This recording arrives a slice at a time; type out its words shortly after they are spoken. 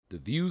The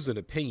views and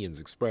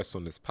opinions expressed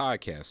on this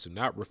podcast do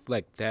not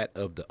reflect that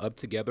of the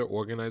UpTogether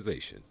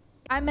organization.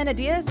 I'm Mena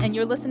Diaz, and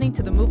you're listening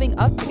to the Moving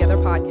Up Together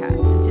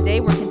podcast. And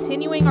today we're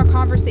continuing our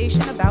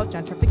conversation about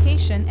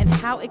gentrification and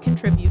how it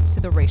contributes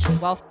to the racial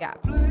wealth gap.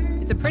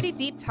 It's a pretty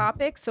deep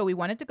topic, so we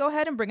wanted to go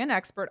ahead and bring an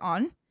expert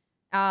on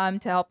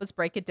to help us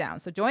break it down.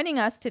 So joining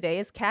us today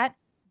is Cat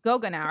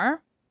Goughnour,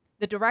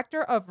 the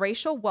Director of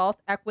Racial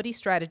Wealth Equity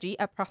Strategy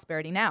at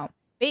Prosperity Now,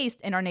 based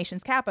in our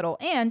nation's capital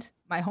and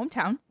my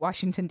hometown,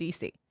 Washington,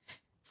 D.C.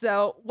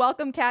 So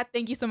welcome, Cat.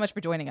 Thank you so much for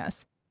joining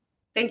us.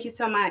 Thank you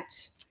so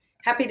much.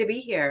 Happy to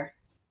be here.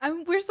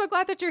 We're so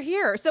glad that you're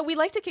here. So we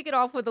like to kick it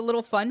off with a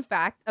little fun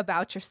fact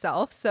about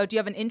yourself. So do you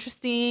have an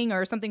interesting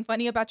or something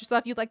funny about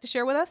yourself you'd like to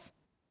share with us?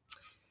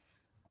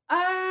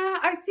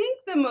 I think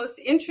the most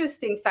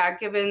interesting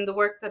fact, given the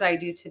work that I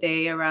do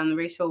today around the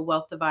racial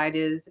wealth divide,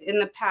 is in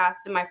the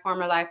past, in my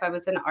former life, I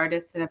was an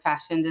artist and a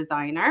fashion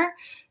designer.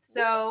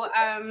 So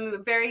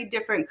very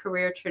different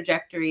career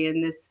trajectory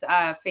in this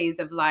phase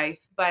of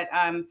life. But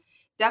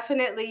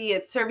definitely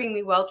it's serving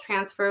me well,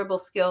 transferable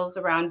skills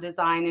around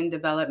design and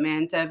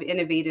development of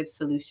innovative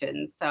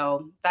solutions.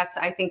 So that's,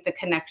 I think, the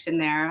connection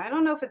there. I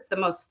don't know if it's the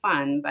most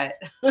fun, but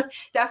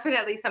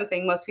definitely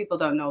something most people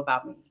don't know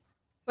about me.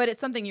 But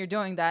it's something you're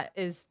doing that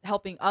is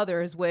helping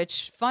others,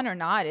 which, fun or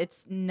not,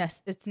 it's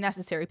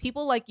necessary.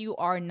 People like you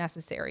are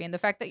necessary. And the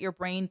fact that your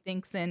brain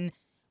thinks in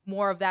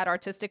more of that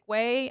artistic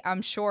way,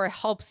 I'm sure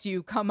helps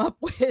you come up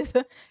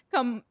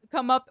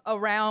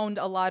around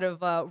a lot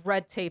of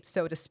red tape,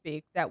 so to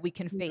speak, that we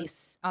can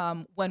face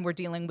when we're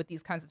dealing with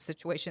these kinds of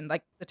situations,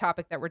 like the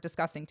topic that we're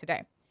discussing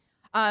today.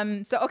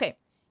 Okay,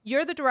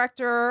 you're the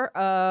Director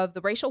of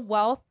the Racial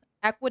Wealth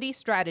Equity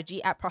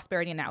Strategy at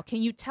Prosperity Now.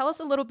 Can you tell us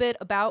a little bit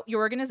about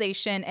your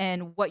organization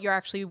and what your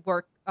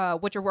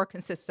work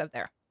consists of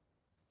there?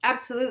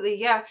 Absolutely.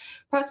 Yeah.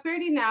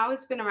 Prosperity Now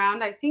has been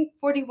around, I think,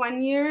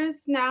 41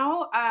 years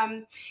now.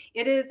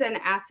 It is an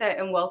asset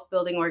and wealth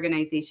building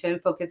organization,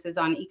 focuses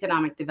on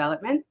economic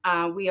development.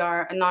 We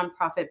are a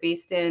nonprofit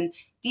based in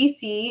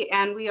DC,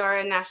 and we are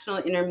a national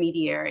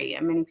intermediary.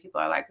 And many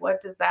people are like,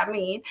 what does that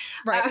mean?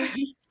 Right.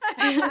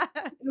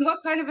 What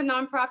kind of a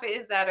nonprofit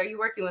is that? Are you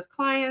working with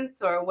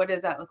clients, or what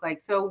does that look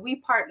like? So we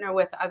partner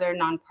with other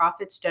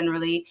nonprofits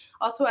generally,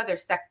 also other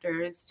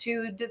sectors,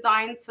 to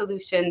design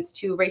solutions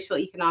to racial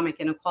economic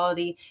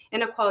inequality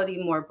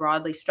more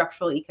broadly,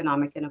 structural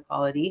economic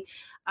inequality.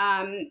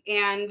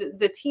 And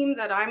the team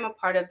that I'm a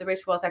part of, the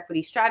Racial Wealth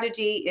Equity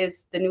Strategy,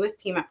 is the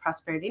newest team at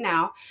Prosperity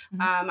Now.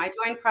 I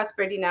joined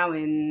Prosperity Now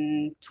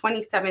in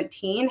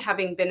 2017,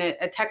 having been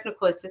a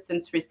technical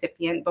assistance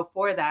recipient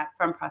before that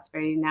from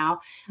Prosperity Now,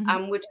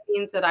 which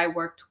means that I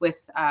worked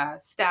with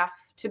staff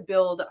to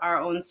build our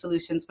own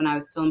solutions when I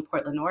was still in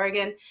Portland,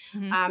 Oregon.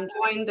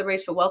 Joined the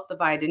Racial Wealth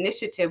Divide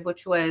Initiative,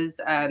 which was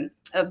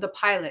the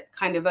pilot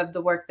kind of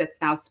the work that's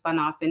now spun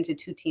off into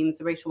two teams,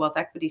 the Racial Wealth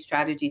Equity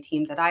Strategy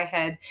team that I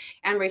head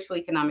and Racial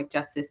Economic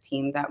Justice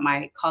team that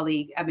my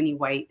colleague Ebony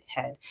White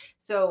head.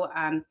 So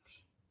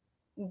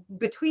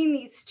between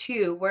these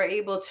two, we're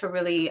able to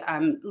really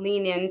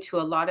lean into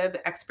a lot of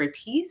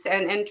expertise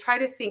and try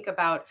to think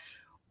about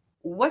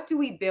what do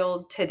we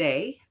build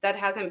today that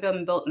hasn't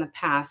been built in the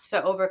past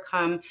to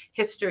overcome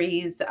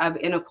histories of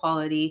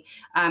inequality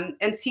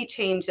and see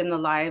change in the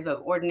lives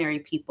of ordinary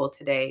people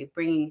today,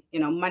 bringing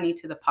money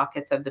to the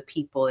pockets of the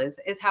people is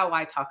how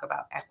I talk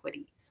about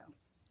equity. So.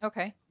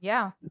 Okay.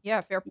 Yeah,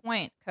 fair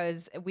point.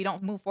 Because we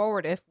don't move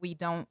forward if we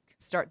don't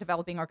start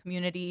developing our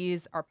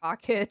communities, our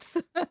pockets,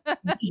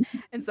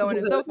 and so on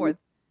and so forth.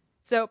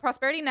 So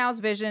Prosperity Now's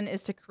vision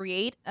is to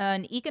create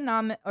an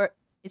economy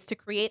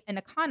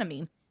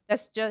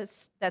that's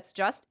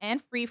just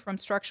and free from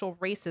structural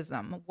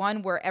racism,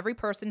 one where every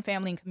person,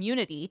 family, and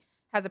community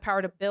has the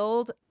power to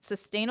build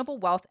sustainable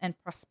wealth and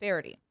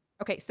prosperity.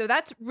 Okay, so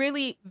that's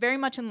really very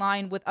much in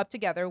line with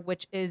UpTogether,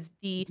 which is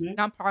the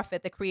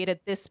nonprofit that created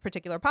this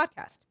particular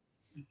podcast.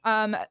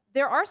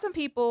 There are some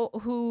people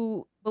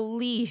who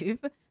believe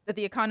that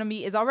the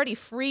economy is already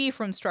free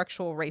from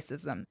structural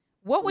racism.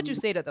 What would you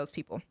say to those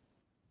people?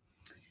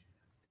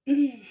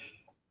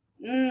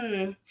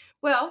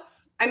 Well,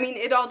 I mean,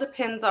 it all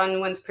depends on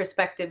one's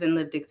perspective and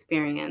lived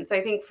experience. I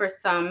think for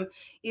some,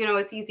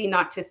 it's easy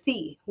not to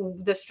see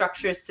the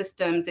structures,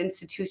 systems,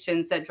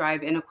 institutions that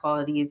drive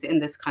inequalities in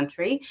this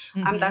country.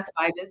 That's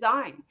by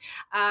design.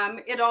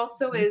 It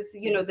also is,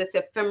 this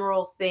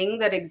ephemeral thing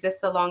that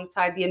exists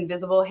alongside the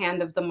invisible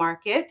hand of the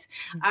market.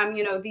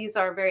 These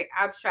are very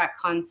abstract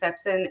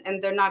concepts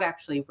and they're not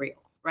actually real.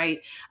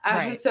 Right.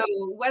 So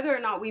whether or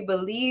not we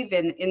believe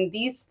in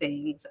these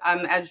things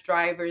as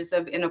drivers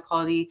of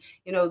inequality,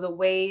 the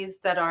ways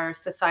that our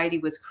society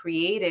was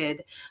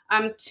created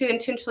to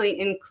intentionally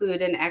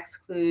include and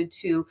exclude,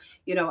 to,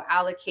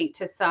 allocate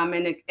to some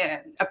and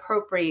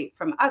appropriate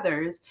from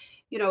others,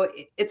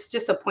 it's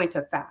just a point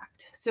of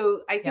fact.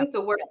 So I think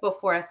the work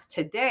before us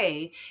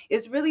today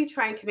is really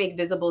trying to make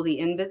visible the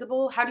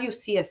invisible. How do you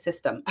see a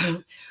system?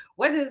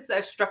 What does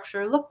a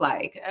structure look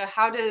like?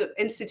 How do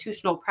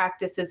institutional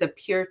practices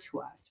appear to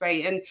us,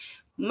 right? And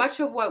much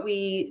of what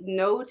we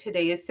know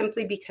today is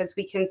simply because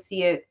we can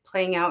see it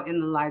playing out in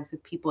the lives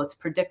of people. It's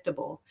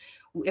predictable.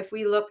 If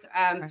we look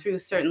Right. through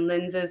certain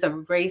lenses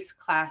of race,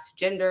 class,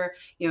 gender,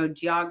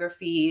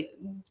 geography,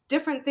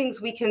 different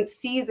things, we can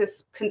see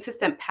this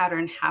consistent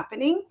pattern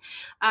happening.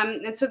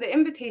 And so the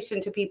invitation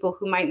to people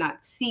who might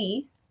not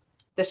see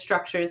the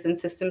structures and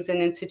systems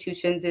and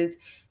institutions is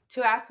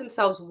to ask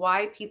themselves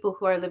why people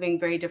who are living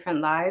very different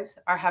lives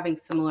are having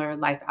similar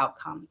life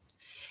outcomes.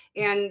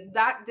 And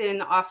that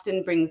then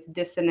often brings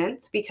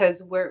dissonance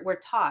because we're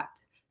taught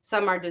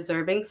some are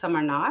deserving, some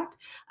are not,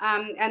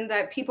 and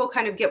that people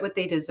kind of get what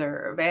they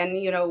deserve and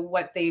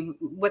what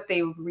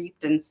they've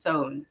reaped and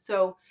sown.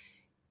 So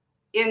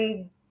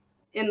in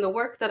the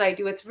work that I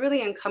do, it's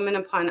really incumbent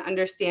upon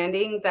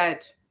understanding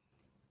that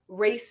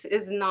race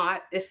is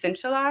not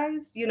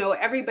essentialized.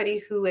 Everybody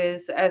who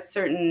is a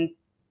certain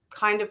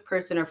kind of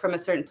person or from a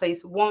certain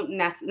place won't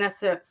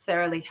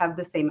necessarily have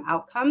the same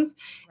outcomes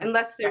Right.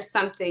 unless there's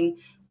something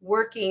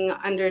working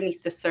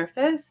underneath the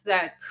surface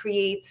that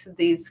creates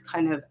these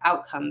kind of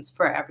outcomes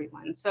for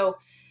everyone. So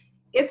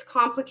it's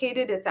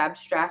complicated, it's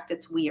abstract,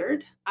 it's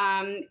weird.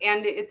 And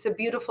it's a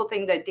beautiful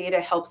thing that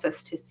data helps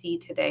us to see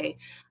today,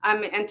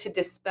 and to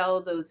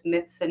dispel those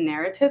myths and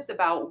narratives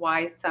about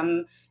why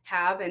some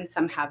have and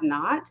some have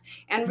not.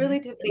 And Mhm. really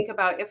to think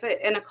about if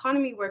an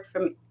economy worked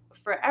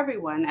for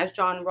everyone, as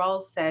John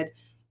Rawls said,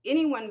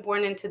 anyone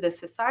born into this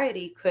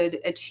society could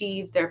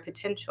achieve their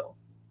potential.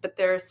 But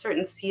there are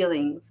certain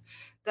ceilings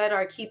that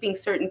are keeping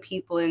certain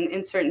people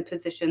in certain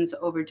positions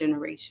over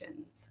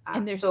generations.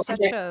 And there's So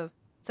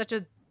such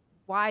a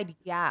wide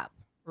gap,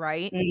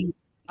 right? mm,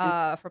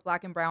 it's For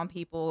Black and brown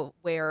people,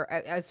 where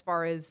as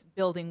far as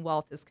building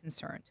wealth is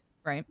concerned,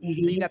 right?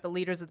 So you mhm. got the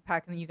leaders of the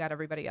pack, and then you got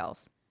everybody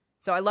else.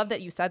 So I love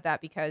that you said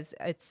that because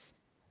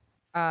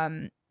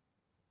um,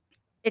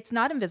 it's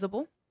not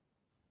invisible.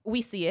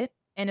 We see it,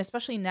 and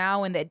especially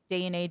now in the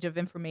day and age of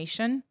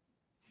information,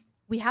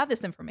 we have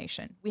this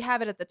information. We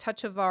have it at the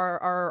touch of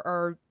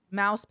our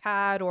mouse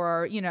pad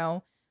or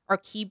our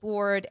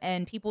keyboard,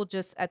 and people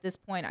just at this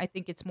point, I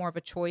think it's more of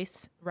a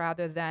choice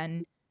rather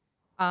than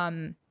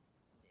um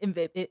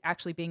it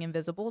actually being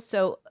invisible.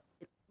 So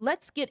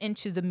let's get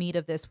into the meat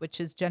of this, which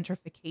is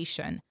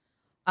gentrification,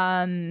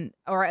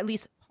 or at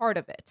least part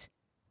of it.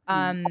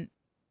 Mm. Um,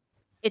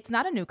 it's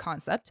not a new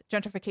concept.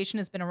 Gentrification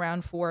has been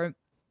around for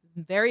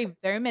very,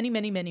 very many,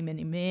 many, many,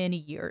 many, many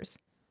years.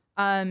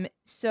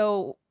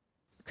 So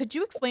could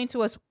you explain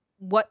to us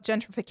what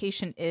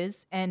gentrification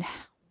is and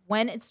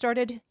when it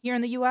started here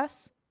in the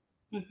U.S.?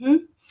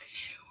 Mhm.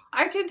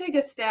 I can take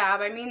a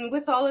stab. I mean,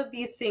 with all of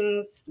these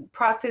things,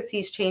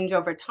 processes change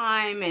over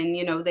time and,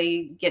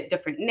 they get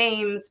different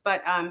names.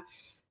 But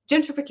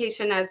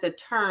gentrification as a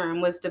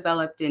term was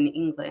developed in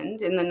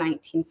England in the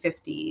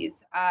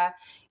 1950s.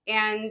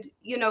 And,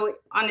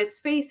 on its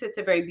face, it's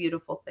a very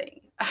beautiful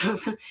thing.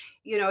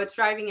 It's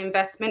driving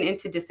investment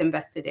into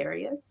disinvested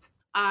areas.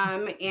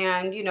 And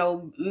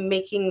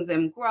making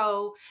them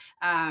grow,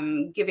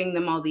 giving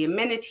them all the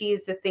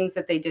amenities, the things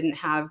that they didn't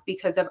have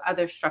because of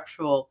other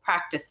structural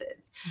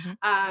practices. Mhm.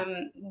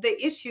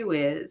 The issue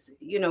is,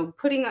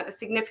 putting a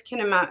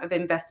significant amount of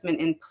investment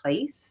in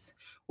place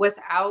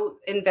without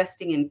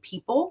investing in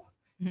people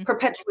Mhm.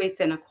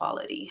 perpetuates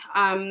inequality.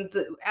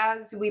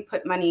 As we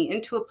put money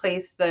into a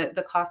place,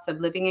 the cost of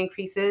living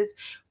increases,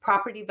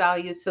 property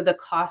values, so the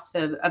cost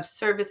of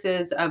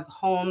services, of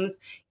homes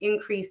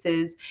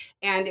increases.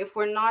 And if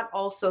we're not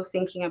also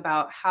thinking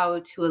about how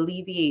to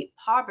alleviate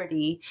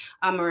poverty,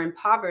 or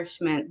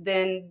impoverishment,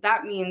 then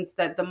that means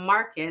that the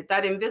market,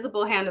 that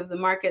invisible hand of the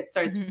market,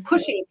 starts Mhm.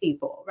 pushing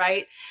people,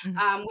 right?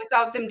 Mhm.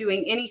 Without them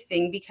doing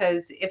anything.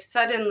 Because if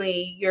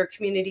suddenly your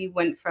community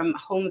went from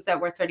homes that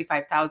were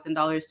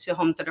 $35,000 to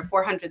homes that are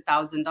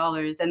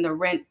 $400,000 and the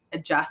rent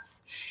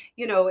adjusts,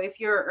 if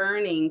you're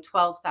earning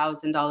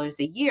 $12,000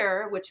 a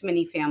year, which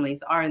many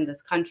families are in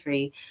this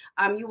country,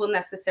 you will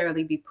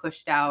necessarily be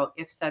pushed out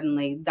if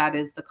suddenly that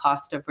is the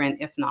cost of rent,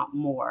 if not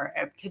more,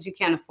 because you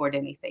can't afford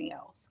anything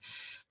else.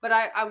 But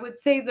I would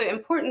say the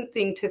important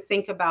thing to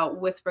think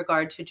about with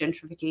regard to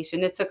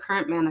gentrification, it's a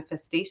current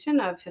manifestation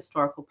of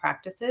historical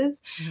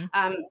practices. Mhm.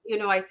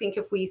 I think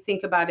if we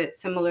think about it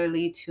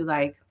similarly to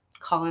like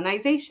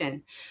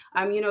colonization,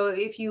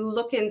 if you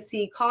look and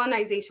see,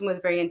 colonization was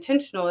very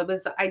intentional. It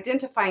was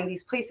identifying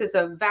these places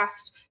of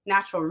vast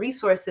natural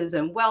resources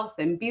and wealth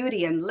and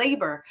beauty and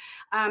labor,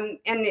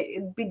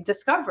 and be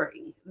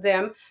discovering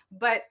them,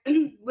 but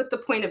with the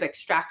point of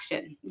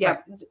extraction. Right.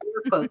 Yep,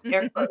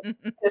 air quotes,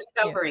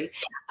 Yeah. discovery.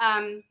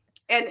 Um,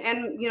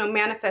 and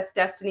manifest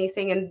destiny,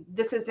 saying, and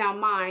this is now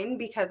mine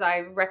because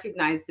I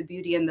recognize the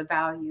beauty and the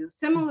value.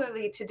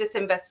 Similarly to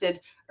disinvested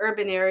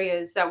urban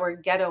areas that were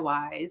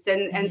ghettoized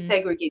and Mhm.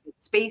 segregated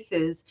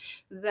spaces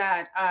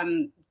that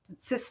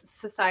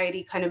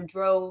society kind of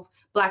drove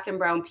Black and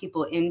brown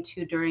people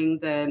into during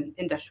the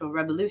Industrial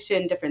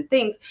Revolution, different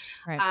things.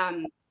 Right.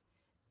 Um,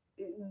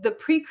 the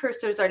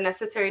precursors are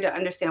necessary to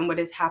understand what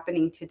is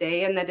happening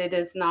today, and that it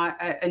is not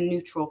a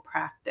neutral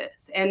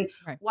practice. And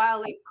Right.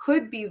 while it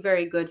could be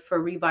very good for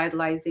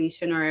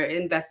revitalization or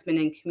investment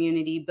in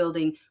community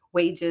building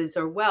wages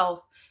or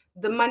wealth,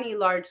 the money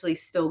largely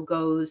still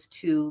goes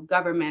to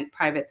government,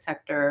 private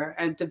sector,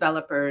 and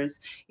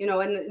developers,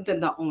 and then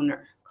the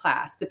owner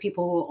class, the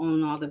people who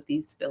own all of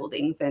these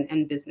buildings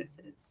and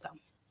businesses. So,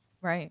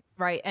 Right,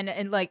 right.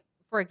 And like,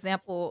 for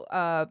example,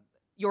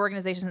 your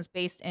organization is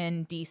based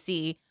in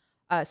DC.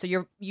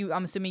 So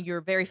I'm assuming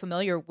you're very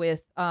familiar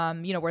with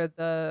where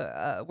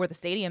the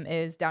stadium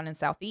is down in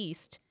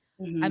Southeast.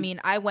 I mhm,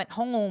 mean, I went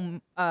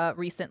home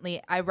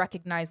recently. I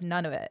recognized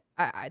none of it.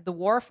 The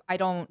wharf, I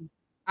don't.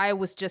 I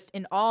was just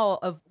in awe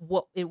of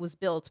what it was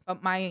built.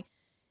 But my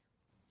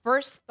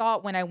first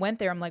thought when I went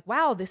there, I'm like,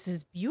 wow, this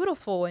is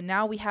beautiful. And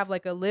now we have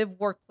like a live,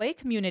 work, play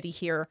community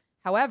here.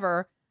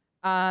 However,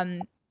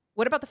 um,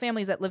 what about the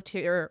families that lived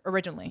here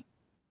originally,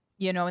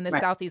 in the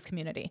right. Southeast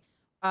community?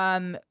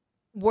 Um,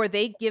 were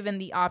they given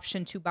the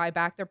option to buy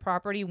back their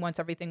property once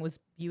everything was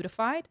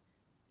beautified?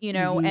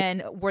 Mhm.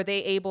 And were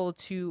they able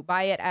to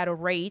buy it at a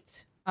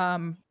rate,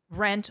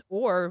 rent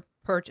or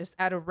purchase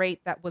at a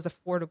rate that was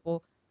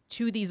affordable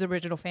to these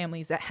original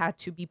families that had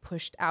to be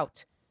pushed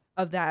out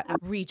of that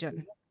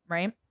region,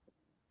 right?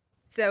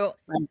 So,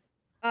 Right.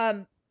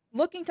 um,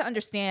 looking to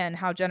understand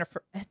how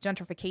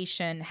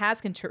gentrification has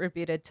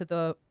contributed to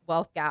the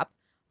wealth gap,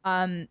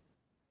 um,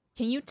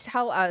 can you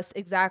tell us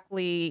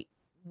exactly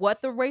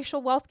what the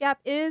racial wealth gap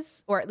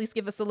is, or at least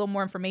give us a little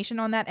more information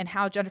on that and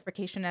how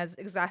gentrification has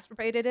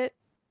exacerbated it?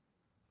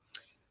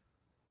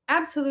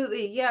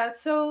 Absolutely. Yeah.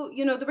 So,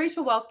 the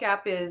racial wealth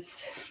gap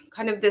is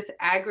kind of this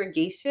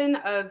aggregation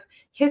of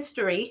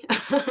history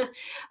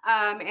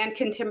and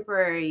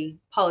contemporary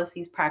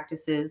policies,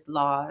 practices,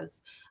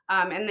 laws,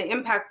 and the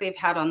impact they've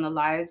had on the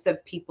lives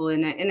of people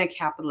in a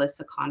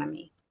capitalist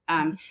economy.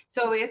 Mhm.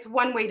 So, it's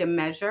one way to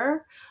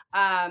measure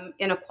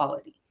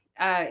inequality.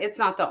 It's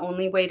not the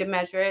only way to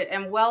measure it.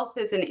 And wealth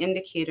is an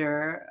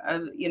indicator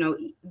of,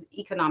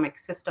 economic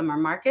system or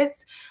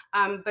markets,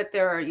 but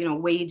there are,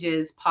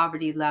 wages,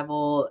 poverty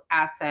level,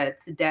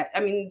 assets, debt.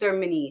 I mean, there are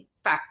many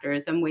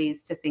factors and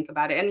ways to think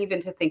about it, and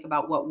even to think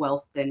about what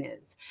wealth then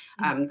is.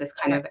 Mhm. This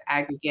kind Right. of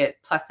aggregate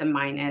plus and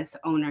minus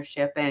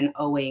ownership and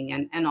owing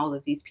and all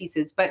of these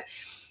pieces. But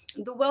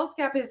the wealth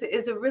gap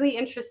is a really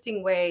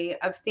interesting way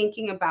of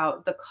thinking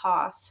about the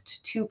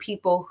cost to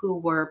people who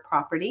were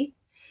property,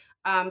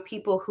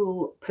 people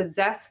who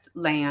possessed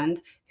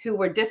land, who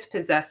were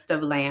dispossessed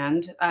of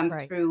land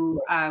Right.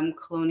 through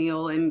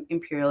colonial and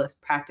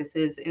imperialist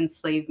practices,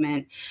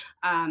 enslavement,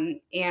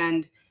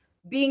 and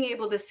being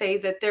able to say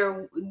that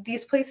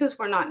these places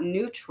were not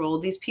neutral,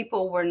 these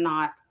people were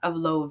not of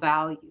low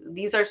value.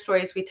 These are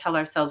stories we tell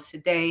ourselves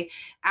today.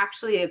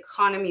 Actually,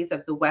 economies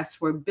of the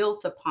West were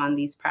built upon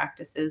these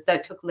practices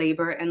that took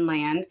labor and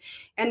land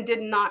and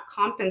did not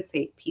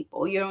compensate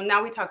people.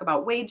 Now we talk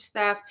about wage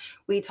theft,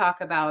 we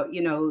talk about,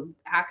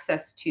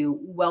 access to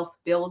wealth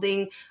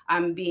building,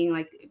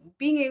 being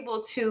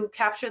able to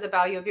capture the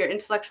value of your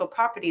intellectual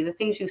property, the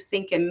things you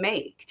think and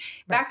make.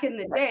 Right. Back in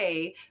the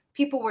day,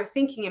 people were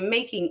thinking and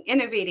making,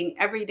 innovating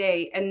every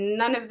day, and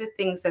none of the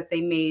things that they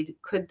made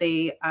could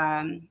they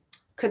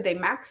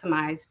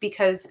maximize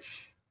because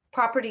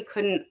property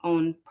couldn't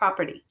own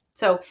property.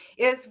 So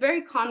it's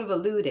very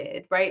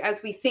convoluted, right?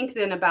 As we think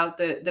then about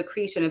the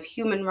creation of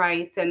human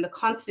rights and the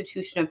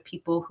constitution of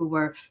people who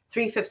were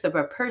 3/5 of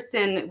a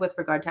person with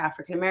regard to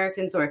African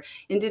Americans or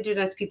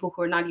indigenous people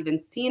who are not even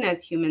seen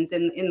as humans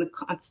in the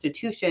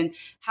Constitution,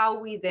 how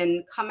we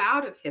then come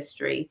out of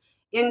history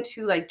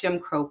into like Jim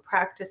Crow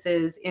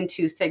practices,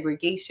 into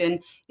segregation.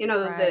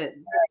 Right. The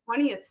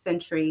 20th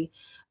century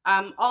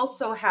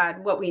also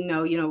had what we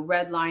know,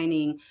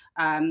 redlining,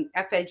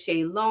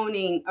 FHA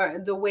loaning, or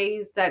the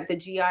ways that the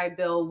GI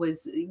Bill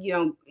was,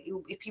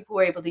 people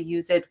were able to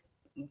use it,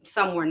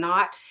 some were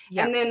not.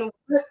 Yep. And then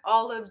what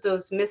all of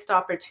those missed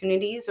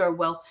opportunities or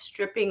wealth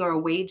stripping or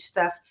wage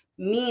theft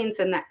means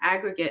in the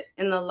aggregate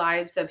in the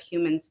lives of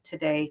humans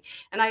today.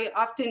 And I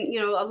often,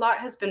 a lot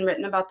has been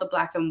written about the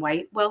black and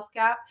white wealth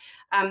gap.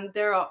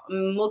 There are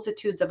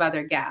multitudes of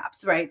other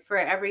gaps, right? For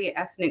every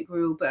ethnic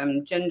group,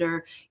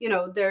 gender,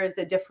 there is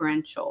a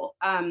differential.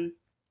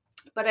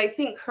 But I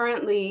think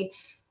currently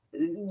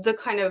the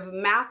kind of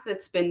math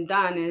that's been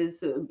done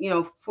is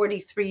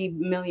 43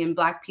 million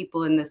black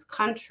people in this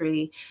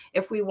country.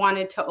 If we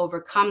wanted to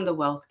overcome the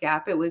wealth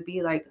gap, it would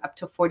be like up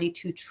to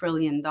 $42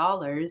 trillion.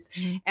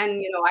 Mhm.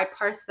 And I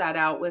parsed that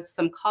out with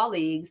some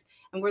colleagues,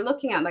 and we're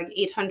looking at like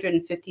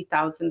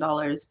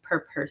 $850,000 per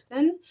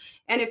person.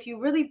 And if you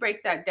really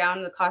break that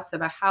down, the cost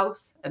of a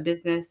house, a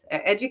business,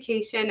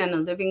 education, and a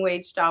living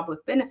wage job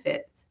with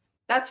benefits,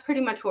 that's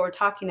pretty much what we're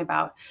talking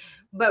about.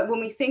 But when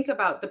we think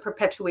about the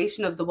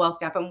perpetuation of the wealth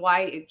gap and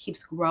why it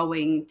keeps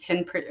growing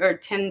 10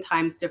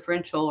 times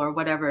differential or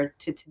whatever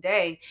to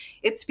today,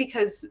 it's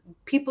because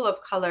people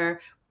of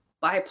color,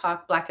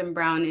 BIPOC, Black and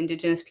Brown,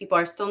 Indigenous people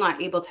are still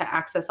not able to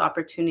access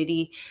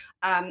opportunity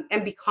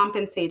and be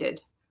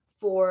compensated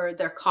for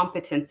their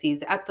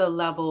competencies at the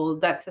level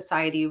that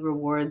society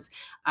rewards,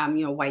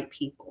 white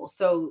people.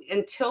 So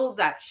until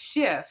that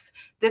shifts,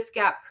 this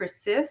gap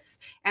persists.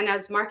 And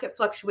as market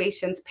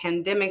fluctuations,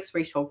 pandemics,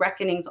 racial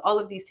reckonings, all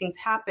of these things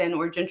happen,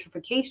 or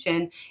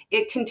gentrification,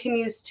 it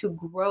continues to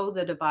grow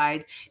the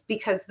divide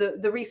because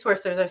the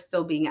resources are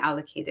still being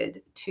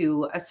allocated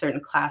to a certain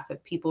class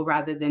of people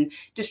rather than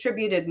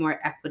distributed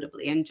more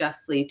equitably and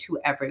justly to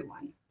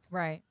everyone.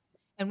 Right.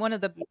 And one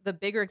of the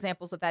bigger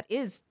examples of that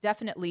is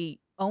definitely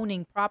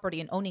owning property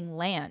and owning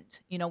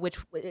land, which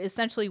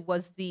essentially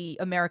was the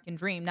American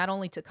dream, not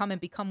only to come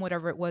and become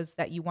whatever it was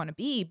that you want to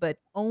be, but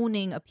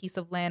owning a piece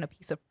of land, a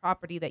piece of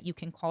property that you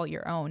can call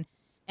your own.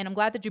 And I'm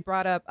glad that you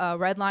brought up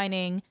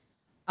redlining,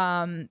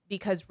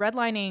 because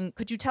redlining,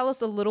 could you tell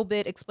us a little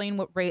bit, explain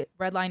what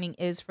redlining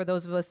is for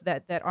those of us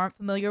that aren't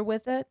familiar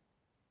with it?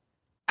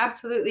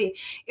 Absolutely.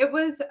 It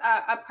was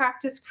a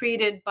practice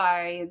created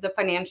by the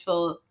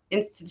financial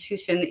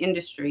institution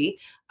industry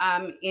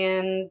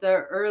in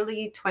the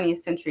early 20th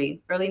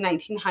century, early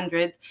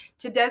 1900s,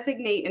 to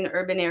designate in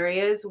urban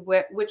areas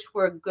which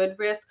were good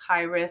risk,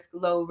 high risk,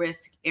 low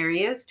risk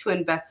areas to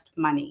invest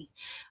money.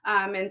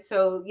 And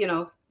so,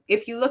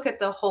 if you look at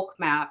the HOLC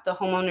map, the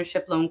Home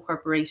Ownership Loan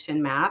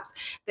Corporation maps,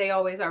 they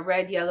always are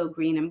red, yellow,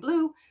 green, and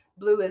blue.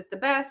 Blue is the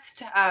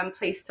best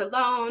place to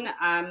loan,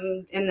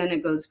 and then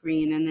it goes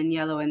green, and then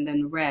yellow, and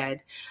then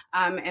red.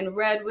 And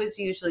red was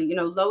usually,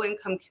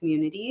 low-income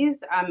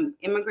communities,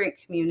 immigrant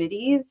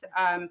communities,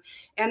 and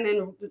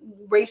then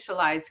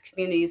racialized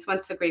communities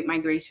once the Great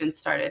Migration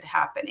started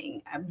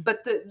happening.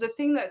 But the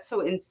thing that's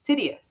so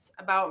insidious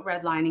about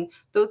redlining,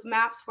 those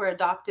maps were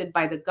adopted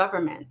by the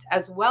government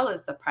as well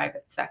as the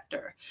private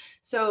sector.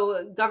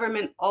 So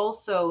government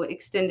also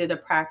extended a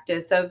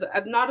practice of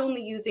not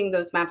only using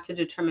those maps to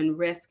determine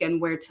risk and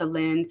where to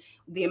lend,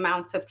 the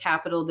amounts of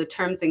capital, the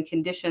terms and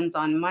conditions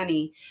on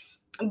money,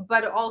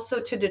 but also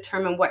to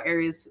determine what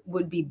areas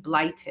would be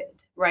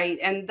blighted, right?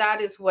 And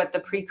that is what the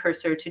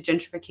precursor to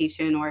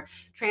gentrification or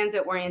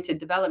transit-oriented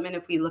development,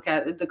 if we look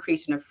at the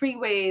creation of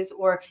freeways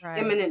or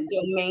eminent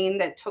domain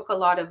that took a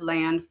lot of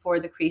land for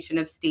the creation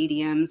of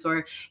stadiums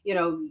or,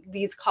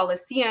 these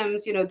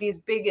coliseums, these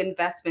big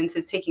investments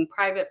is taking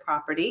private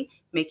property,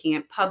 making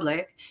it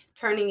public,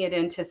 turning it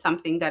into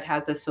something that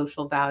has a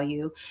social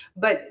value.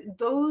 But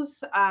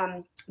those,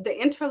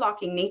 the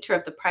interlocking nature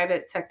of the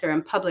private sector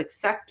and public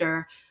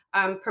sector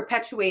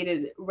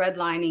perpetuated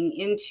redlining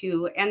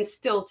into, and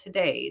still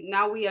today.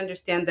 Now we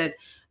understand that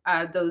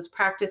those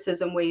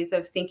practices and ways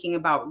of thinking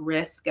about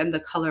risk and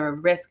the color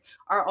of risk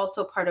are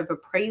also part of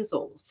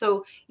appraisals.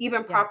 So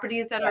even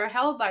properties that are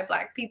held by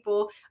Black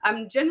people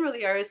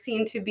generally are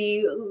seen to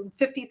be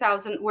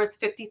worth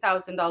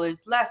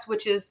 $50,000 less,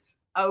 which is,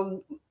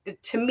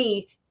 to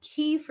me,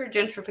 key for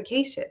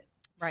gentrification.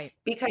 Right.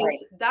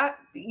 Because that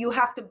you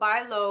have to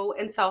buy low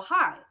and sell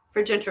high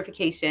for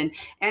gentrification.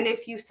 And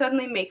if you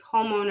suddenly make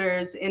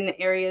homeowners in the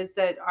areas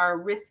that are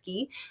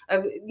risky,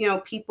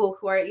 people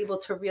who are able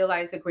to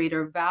realize a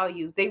greater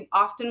value, they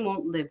often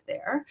won't live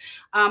there,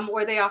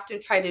 or they often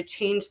try to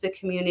change the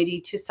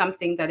community to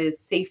something that is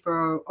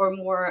safer or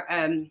more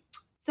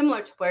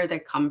similar to where they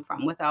come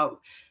from without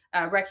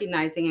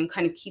recognizing and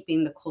kind of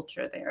keeping the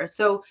culture there.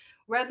 So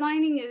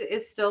redlining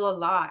is still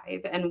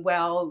alive and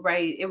well,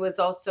 right? It was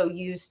also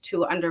used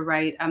to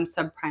underwrite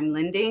subprime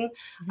lending,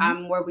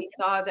 where we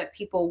saw that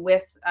people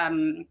with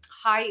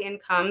high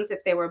incomes,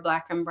 if they were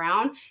Black and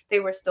brown,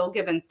 they were still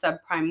given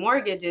subprime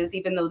mortgages,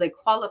 even though they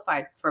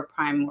qualified for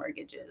prime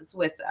mortgages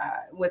with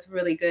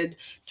really good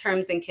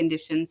terms and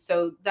conditions.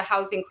 So the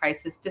housing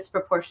crisis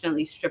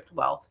disproportionately stripped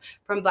wealth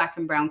from Black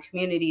and brown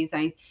communities.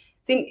 I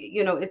think,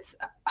 it's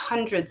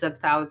hundreds of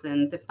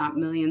thousands, if not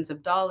millions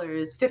of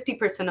dollars.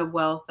 50% of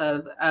wealth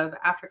of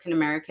African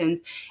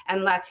Americans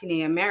and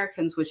Latina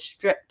Americans was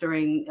stripped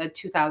during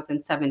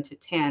 2007 to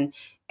 10.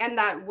 And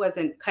that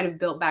wasn't kind of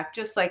built back,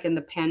 just like in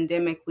the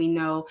pandemic, we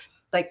know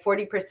like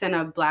 40%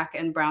 of Black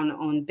and brown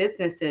owned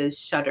businesses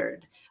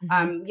shuttered.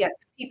 Yet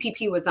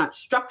PPP was not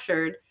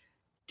structured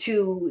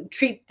to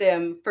treat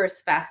them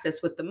first,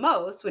 fastest with the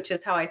most, which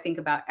is how I think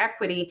about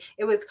equity.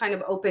 It was kind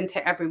of open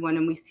to everyone.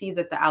 And we see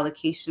that the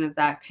allocation of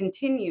that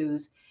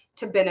continues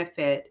to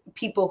benefit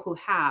people who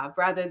have,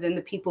 rather than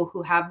the people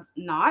who have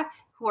not,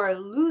 who are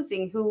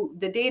losing, who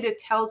the data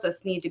tells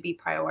us need to be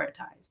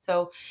prioritized.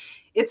 So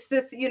it's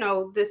this,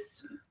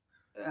 this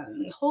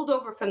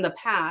holdover from the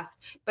past,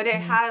 but it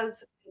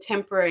has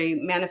temporary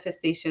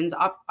manifestations,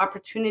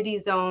 opportunity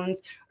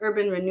zones,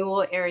 urban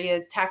renewal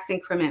areas, tax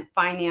increment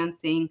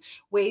financing,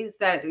 ways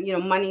that,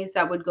 monies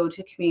that would go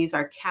to communities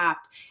are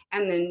capped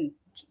and then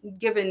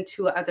given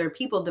to other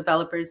people,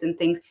 developers and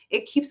things.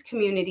 It keeps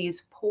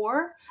communities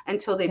poor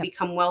until they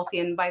become wealthy.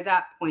 And by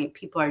that point,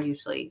 people are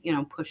usually,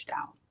 pushed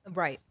out.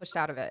 Right. Pushed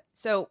out of it.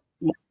 So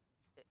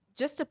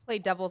just to play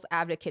devil's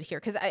advocate here,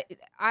 because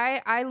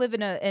I live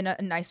in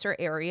a nicer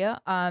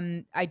area.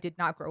 I did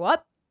not grow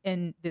up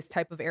in this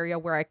type of area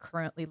where I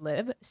currently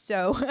live.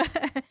 So,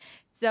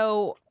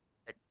 so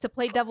to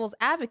play devil's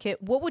advocate,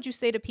 what would you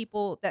say to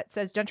people that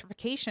says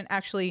gentrification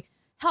actually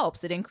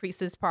helps? It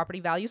increases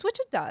property values, which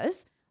it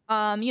does.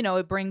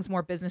 It brings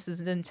more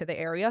businesses into the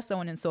area, so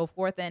on and so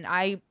forth. And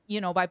I,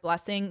 by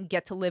blessing,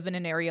 get to live in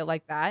an area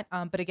like that.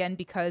 But again,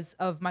 because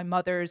of my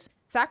mother's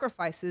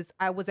sacrifices,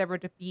 I was ever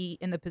to be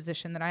in the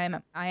position that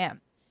I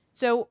am.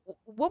 So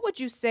what would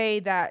you say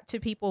that to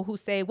people who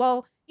say,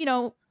 well,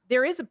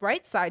 there is a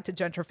bright side to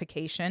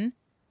gentrification?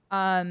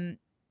 Um,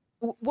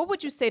 what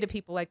would you say to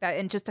people like that?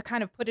 And just to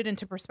kind of put it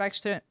into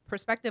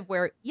perspective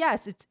where,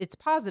 yes, it's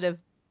positive,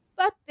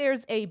 but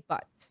there's a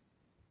but.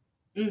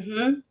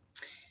 Mm-hmm.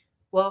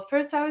 Well,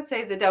 first, I would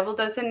say the devil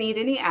doesn't need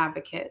any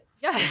advocates.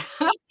 Yeah.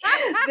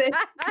 There's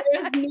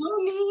no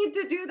need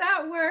to do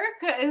that work.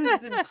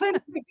 There's plenty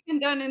being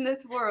done in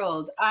this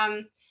world.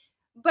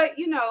 But,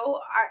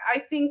 I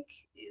think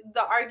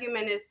the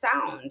argument is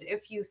sound.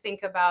 If you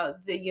think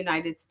about the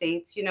United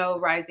States,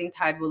 rising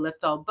tide will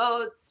lift all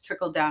boats,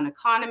 trickle down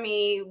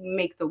economy,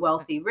 make the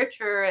wealthy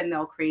richer, and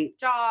they'll create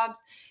jobs.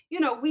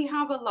 We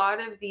have a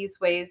lot of these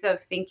ways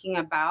of thinking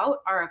about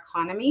our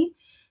economy.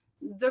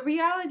 The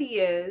reality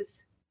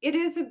is, it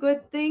is a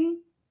good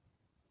thing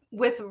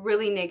with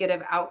really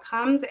negative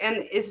outcomes,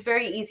 and it's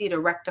very easy to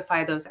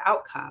rectify those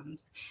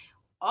outcomes.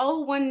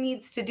 All one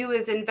needs to do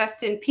is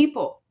invest in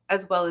people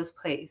as well as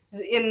place,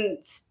 in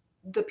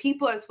the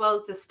people as well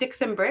as the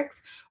sticks and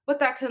bricks. What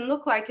that can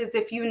look like is,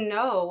 if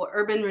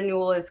urban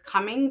renewal is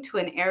coming to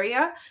an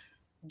area,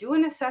 do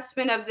an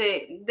assessment of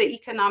the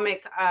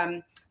economic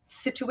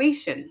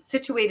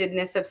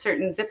situatedness of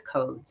certain zip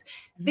codes.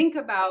 Think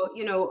about,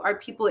 are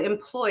people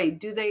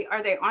employed?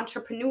 Are they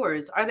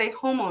entrepreneurs? Are they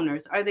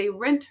homeowners? Are they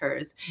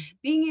renters?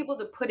 Being able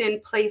to put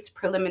in place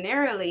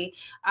preliminarily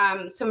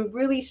some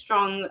really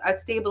strong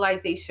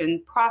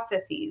stabilization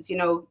processes.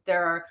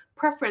 There are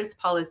preference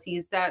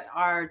policies that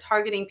are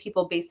targeting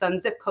people based on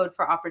zip code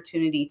for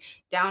opportunity,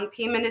 down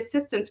payment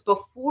assistance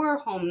before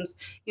homes,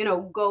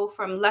 go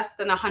from less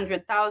than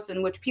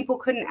 100,000, which people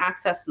couldn't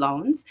access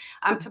loans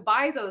to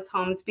buy those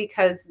homes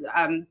because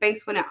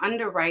banks wouldn't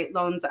underwrite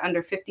loans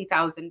under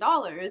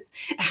 $50,000.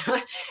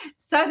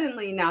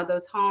 Suddenly now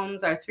those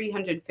homes are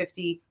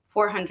 350,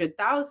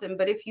 400,000.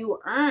 But if you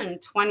earn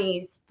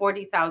 $20,000,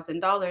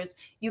 $40,000,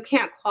 you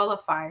can't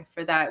qualify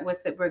for that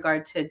with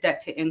regard to debt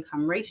to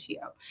income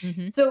ratio.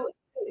 Mm-hmm. So,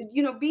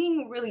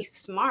 being really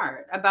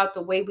smart about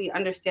the way we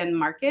understand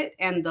market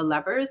and the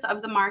levers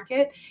of the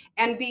market,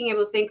 and being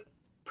able to think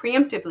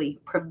preemptively,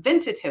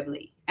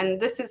 preventatively. And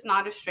this is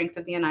not a strength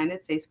of the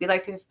United States. We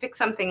like to fix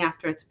something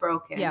after it's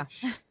broken. Yeah.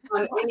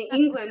 In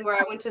England, where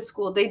I went to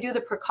school, they do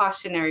the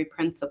precautionary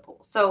principle.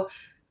 So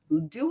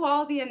do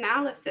all the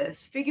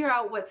analysis, figure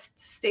out what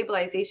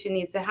stabilization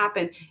needs to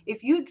happen.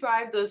 If you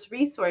drive those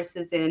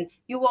resources in,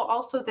 you will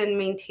also then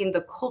maintain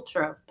the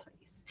culture of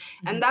place.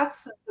 Mm-hmm. And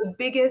that's the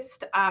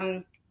biggest,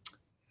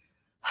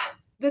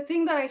 the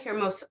thing that I hear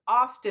most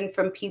often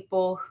from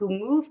people who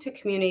move to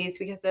communities,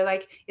 because they're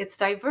like, it's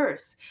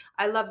diverse.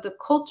 I love the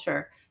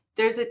culture.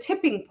 There's a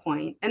tipping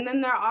point. And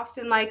then they're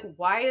often like,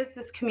 why is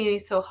this community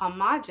so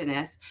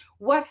homogenous?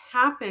 What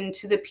happened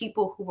to the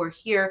people who were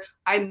here?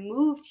 I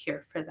moved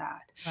here for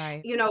that.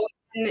 Right.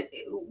 And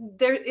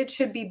it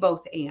should be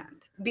both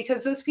and,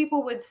 because those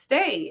people would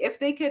stay if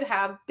they could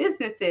have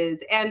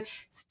businesses and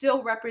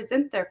still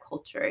represent their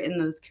culture in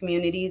those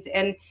communities.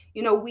 And,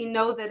 we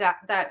know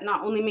that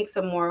not only makes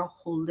a more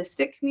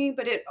holistic community,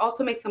 but it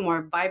also makes a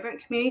more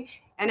vibrant community.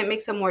 And it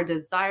makes a more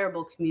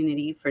desirable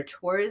community for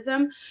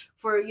tourism,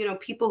 for,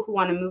 people who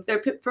want to move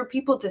there, for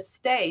people to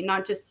stay,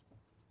 not just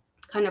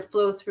kind of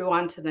flow through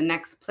onto the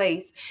next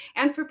place,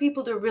 and for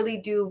people to really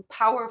do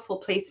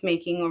powerful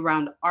placemaking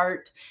around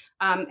art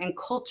and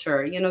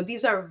culture.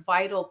 These are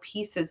vital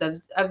pieces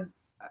of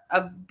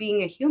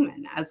being a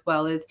human, as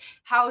well as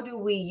how do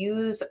we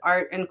use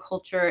art and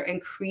culture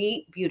and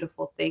create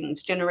beautiful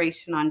things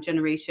generation on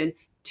generation,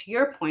 to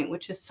your point,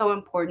 which is so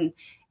important,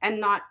 and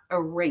not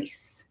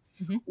erase.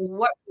 Mm-hmm.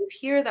 What was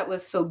here that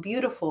was so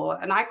beautiful,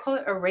 and I call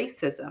it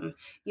eracism.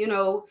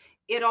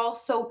 It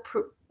also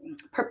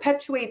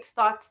perpetuates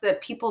thoughts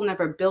that people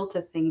never built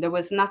a thing. There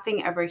was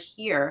nothing ever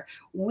here.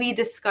 We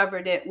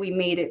discovered it. We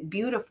made it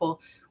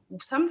beautiful.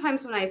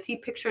 Sometimes when I see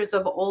pictures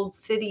of old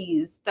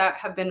cities that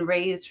have been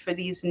raised for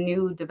these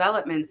new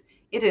developments,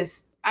 it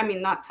is,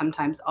 not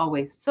sometimes,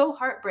 always, so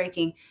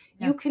heartbreaking.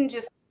 Yeah. You can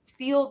just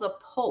feel the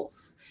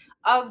pulse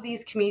of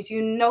these communities.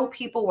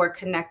 People were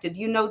connected.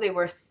 They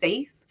were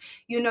safe.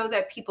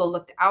 That people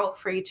looked out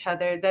for each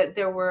other, that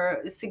there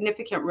were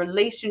significant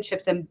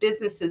relationships and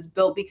businesses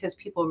built because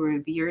people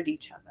revered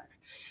each other.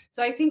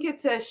 So I think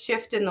it's a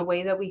shift in the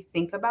way that we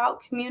think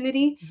about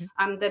community,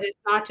 mm-hmm. That it's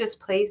not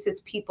just place,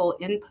 it's people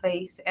in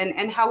place,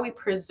 and how we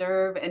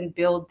preserve and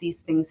build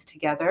these things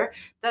together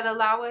that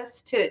allow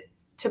us to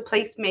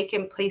place make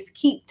and place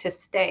keep, to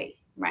stay,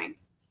 right?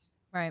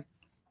 Right.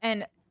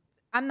 And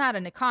I'm not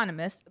an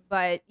economist,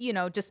 but,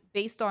 just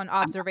based on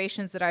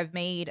observations that I've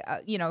made,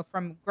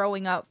 from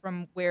growing up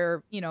from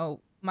where,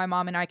 my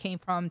mom and I came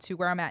from to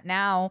where I'm at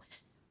now,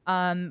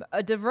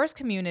 a diverse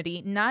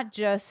community, not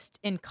just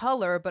in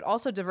color, but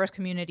also diverse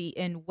community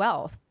in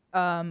wealth,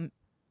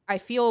 I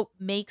feel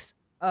makes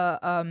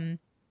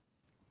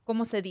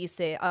como se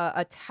dice,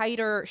 a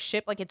tighter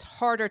ship. Like it's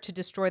harder to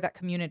destroy that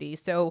community.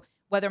 So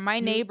whether my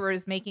Mhm. neighbor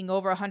is making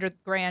over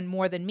 100 grand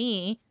more than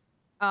me,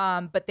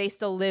 but they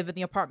still live in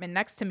the apartment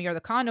next to me or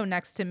the condo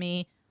next to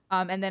me,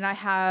 and then I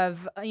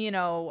have,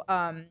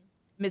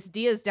 Miss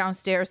Diaz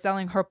downstairs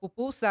selling her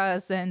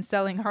pupusas and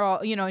selling her all,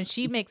 and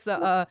she makes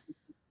a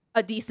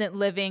decent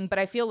living. But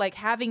I feel like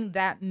having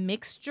that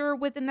mixture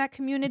within that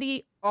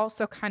community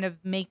also kind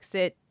of makes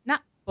it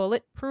not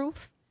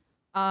bulletproof,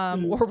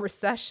 Mhm. or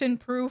recession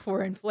proof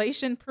or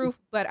inflation proof,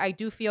 but I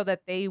do feel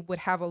that they would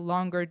have a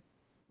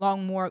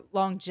more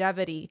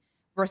longevity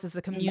versus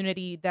a Mhm.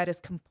 community that is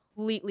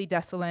completely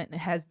desolate and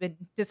has been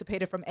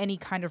dissipated from any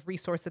kind of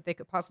resource that they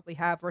could possibly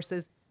have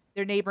versus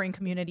their neighboring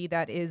community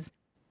that is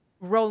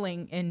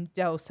rolling in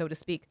dough, so to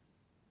speak.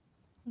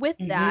 With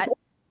Mhm. that,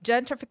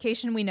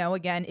 gentrification, we know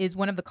again, is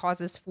one of the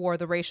causes for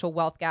the racial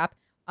wealth gap.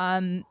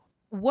 Um,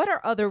 what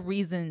are other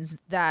reasons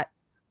that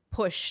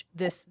push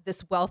this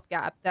wealth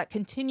gap, that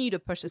continue to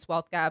push this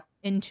wealth gap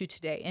into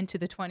today, into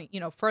the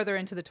further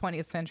into the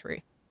 20th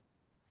century?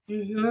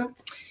 Mhm.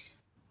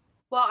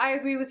 Well, I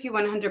agree with you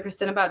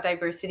 100% about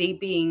diversity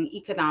being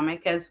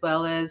economic as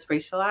well as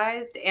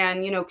racialized.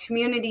 And,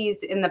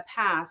 communities in the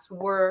past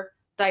were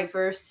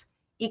diverse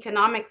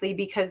economically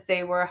because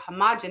they were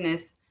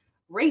homogenous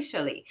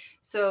racially.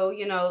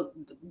 So,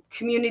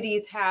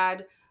 communities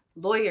had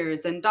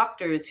lawyers and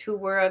doctors who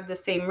were of the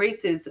same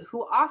races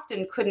who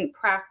often couldn't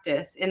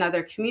practice in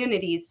other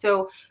communities.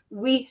 So,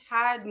 we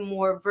had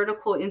more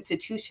vertical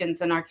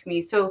institutions in our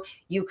community. So,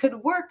 you could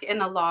work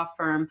in a law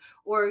firm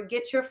or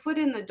get your foot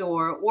in the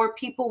door, or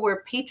people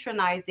were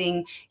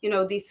patronizing,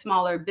 these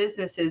smaller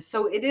businesses.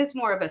 So it is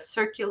more of a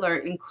circular,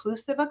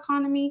 inclusive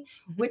economy,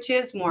 Mhm. which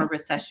is more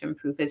recession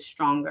proof, it's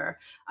stronger.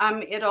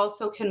 It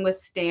also can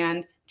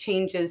withstand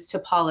changes to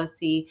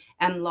policy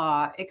and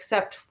law,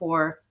 except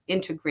for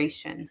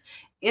integration.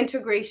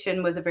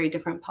 Integration was a very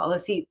different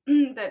policy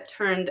that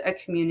turned a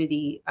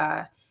community,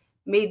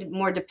 made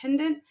more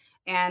dependent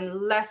and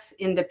less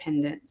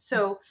independent.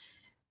 So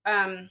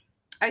um,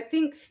 I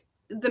think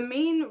the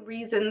main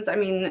reasons, I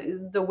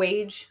mean, the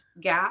wage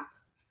gap,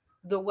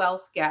 the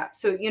wealth gap.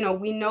 So,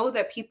 we know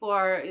that people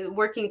are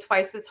working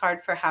twice as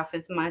hard for half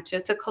as much.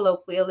 It's a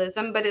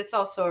colloquialism, but it's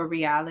also a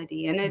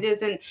reality. And it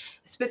isn't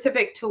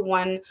specific to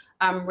one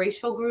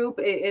racial group,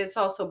 it's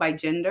also by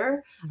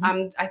gender.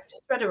 Mhm. I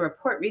just read a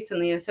report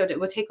recently that said it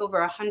would take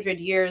over 100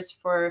 years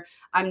for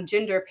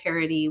gender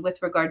parity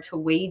with regard to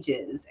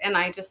wages. And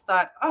I just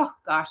thought, oh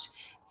gosh,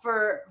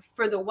 for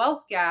the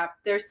wealth gap,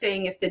 they're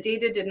saying if the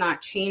data did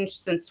not change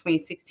since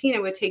 2016,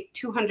 it would take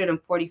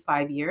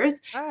 245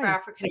 years for Ay.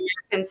 African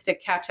Americans to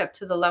catch up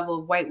to the level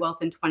of white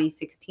wealth in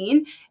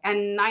 2016,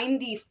 and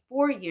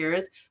 94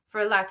 years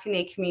for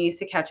Latina communities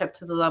to catch up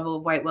to the level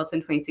of white wealth in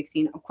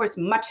 2016. Of course,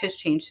 much has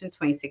changed since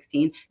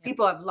 2016. Yep.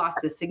 People have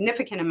lost a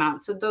significant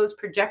amount, so those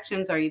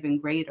projections are even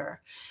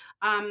greater.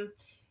 Um,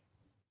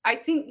 I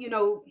think,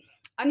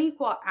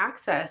 unequal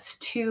access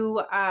to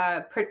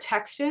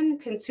protection,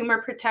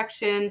 consumer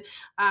protection,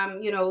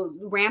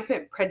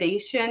 rampant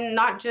predation,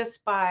 not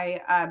just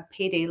by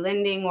payday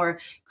lending or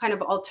kind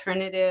of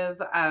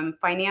alternative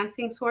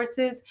financing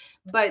sources,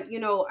 but,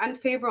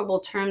 unfavorable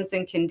terms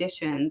and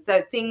conditions,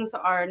 that things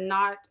are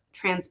not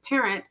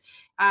transparent,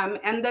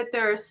 and that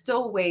there are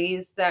still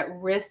ways that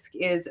risk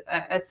is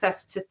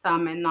assessed to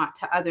some and not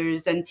to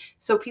others. And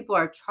so people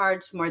are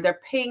charged more, they're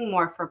paying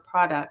more for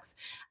products.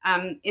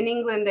 In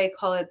England, they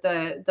call it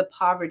the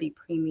poverty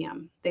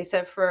premium. They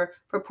said for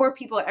poor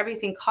people,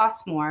 everything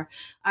costs more,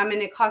 and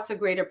it costs a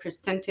greater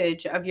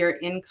percentage of your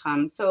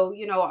income. So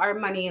our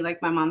money,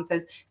 like my mom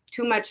says,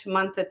 too much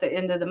month at the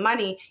end of the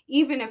money.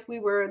 Even if we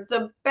were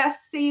the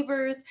best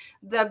savers,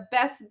 the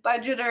best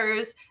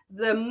budgeters,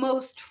 the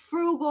most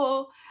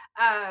frugal.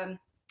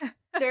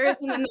 There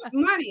isn't enough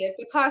money. If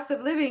the cost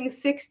of living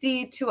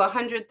 $60 to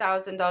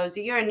 $100,000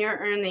 a year, and you're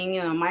earning,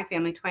 my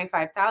family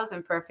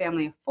 25,000 for a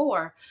family of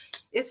four,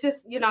 it's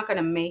just you're not going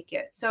to make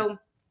it. So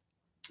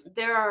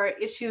there are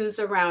issues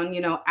around,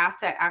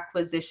 asset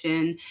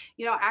acquisition,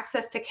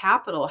 access to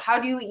capital. How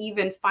do you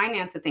even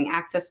finance a thing?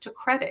 Access to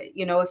credit.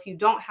 If you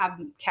don't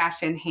have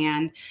cash in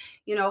hand,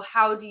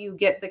 how do you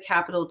get the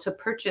capital to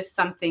purchase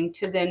something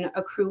to then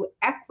accrue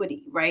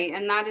equity, right?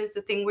 And that is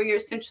the thing where you're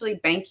essentially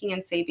banking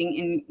and saving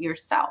in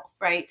yourself,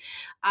 right?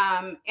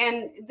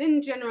 And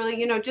then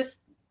generally,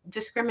 just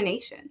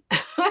discrimination.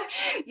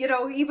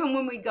 Even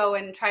when we go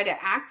and try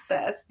to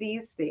access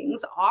these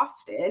things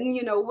often,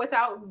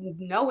 without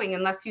knowing,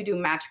 unless you do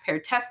match pair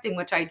testing,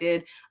 which I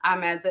did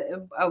as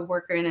a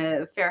worker in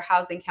a fair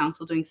housing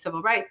council doing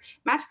civil rights.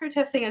 Match pair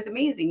testing is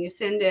amazing. You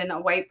send in a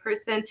white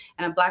person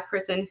and a black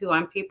person who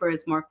on paper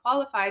is more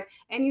qualified,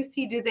 and you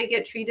see, do they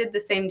get treated the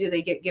same? Do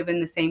they get given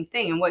the same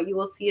thing? And what you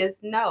will see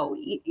is no.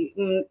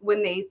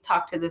 When they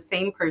talk to the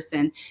same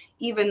person,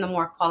 even the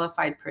more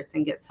qualified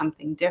person gets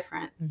something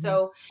different. Mhm.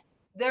 So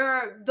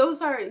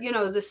those are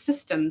the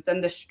systems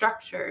and the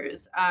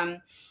structures,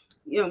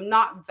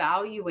 not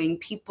valuing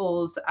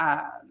people's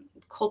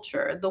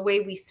culture, the way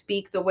we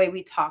speak, the way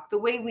we talk, the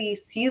way we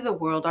see the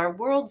world, our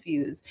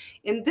worldviews.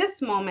 In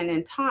this moment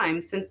in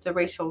time, since the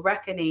racial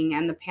reckoning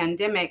and the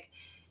pandemic,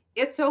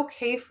 it's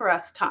okay for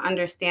us to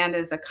understand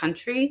as a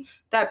country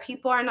that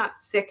people are not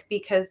sick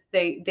because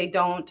they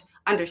don't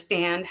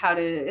understand how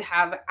to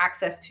have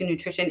access to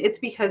nutrition. It's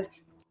because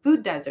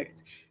food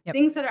deserts, Yep.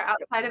 things that are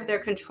outside of their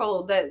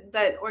control,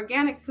 that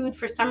organic food,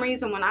 for some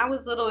reason, when I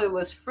was little, it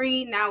was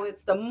free. Now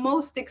it's the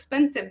most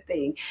expensive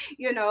thing,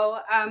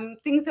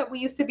 things that we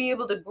used to be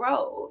able to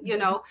grow,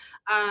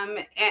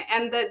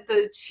 and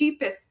the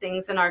cheapest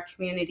things in our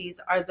communities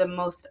are the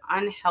most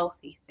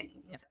unhealthy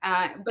things.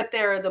 But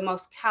they're the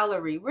most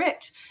calorie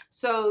rich.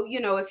 So,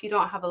 if you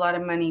don't have a lot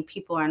of money,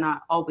 people are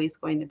not always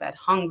going to bed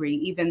hungry,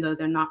 even though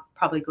they're not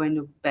probably going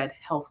to bed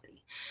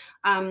healthy.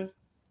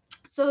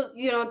 So,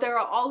 there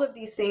are all of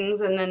these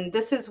things. And then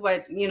this is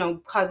what,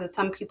 causes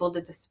some people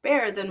to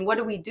despair. Then what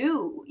do we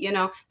do?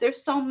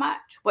 There's so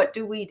much. What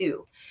do we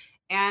do?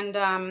 And,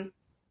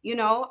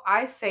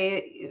 I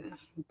say,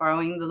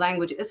 borrowing the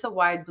language, it's a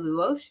wide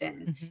blue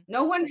ocean. Mhm.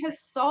 No one has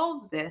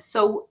solved this,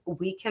 so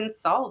we can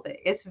solve it.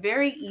 It's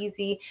very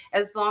easy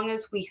as long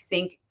as we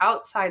think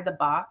outside the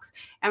box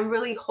and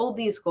really hold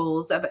these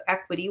goals of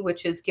equity,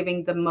 which is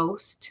giving the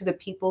most to the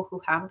people who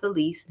have the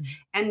least,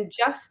 and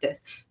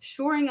justice,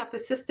 shoring up a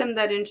system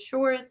that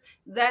ensures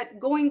that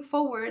going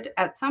forward,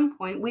 at some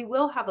point, we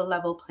will have a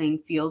level playing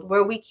field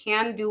where we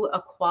can do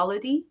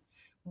equality.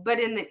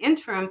 But in the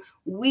interim,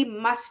 we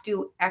must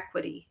do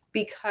equity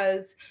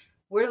because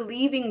we're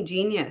leaving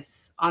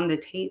genius on the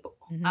table.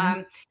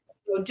 Mhm.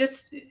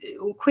 Just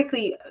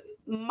quickly,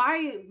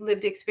 my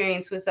lived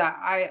experience was that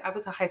I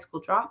was a high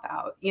school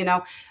dropout.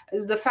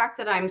 The fact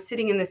that I'm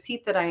sitting in the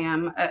seat that I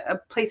am, a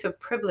place of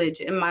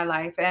privilege in my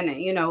life,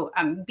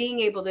 and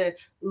being able to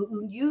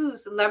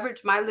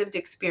leverage my lived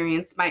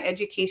experience, my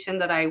education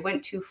that I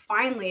went to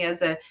finally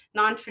as a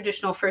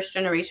non-traditional first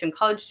generation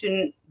college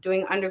student,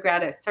 doing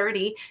undergrad at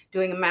 30,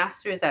 doing a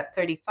master's at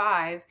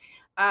 35.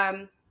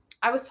 I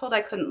was told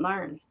I couldn't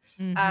learn.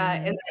 And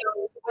Mhm.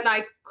 so when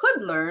I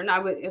could learn, I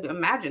would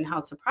imagine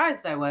how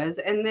surprised I was.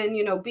 And then,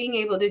 being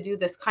able to do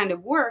this kind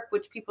of work,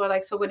 which people are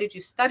like, so what did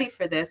you study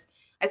for this?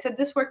 I said,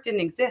 this work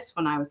didn't exist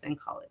when I was in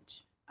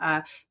college.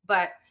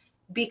 But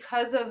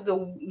because of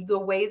the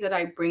way that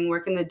I bring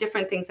work and the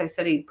different things I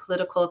studied,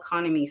 political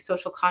economy,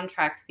 social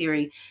contract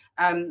theory,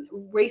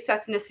 race,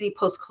 ethnicity,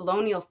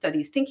 post-colonial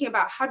studies, thinking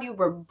about how do you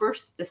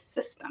reverse the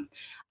system,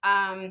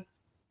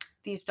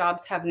 these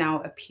jobs have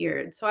now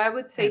appeared. So I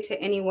would say Right. to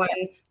anyone,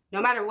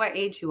 no matter what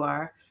age you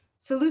are,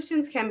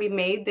 solutions can be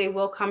made. They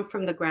will come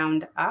from the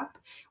ground up.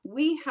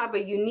 We have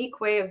a unique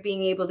way of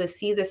being able to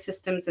see the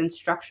systems and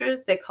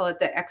structures. They call it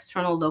the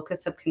external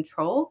locus of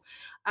control.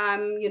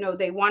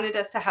 They wanted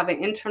us to have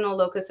an internal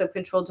locus of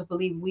control to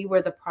believe we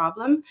were the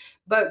problem.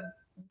 But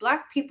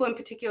Black people in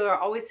particular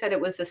always said it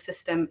was the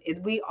system.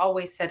 We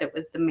always said it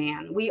was the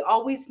man. We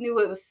always knew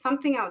it was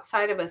something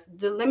outside of us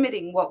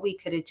delimiting what we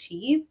could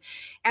achieve.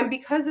 And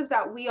because of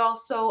that, we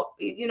also,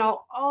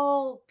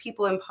 all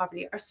people in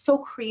poverty are so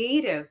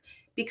creative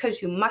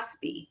because you must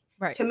be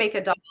Right. to make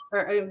a dollar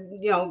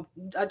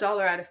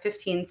out of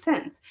 15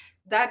 cents.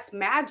 That's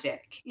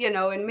magic,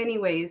 in many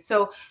ways.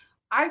 So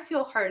I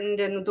feel heartened,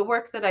 and the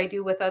work that I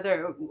do with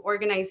other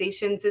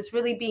organizations is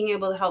really being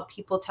able to help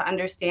people to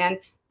understand,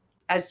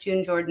 as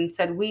June Jordan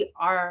said, we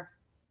are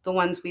the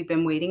ones we've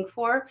been waiting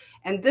for.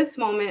 And this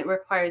moment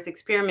requires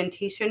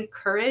experimentation,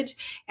 courage,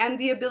 and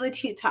the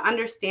ability to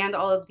understand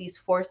all of these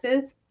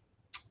forces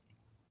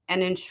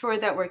and ensure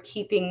that we're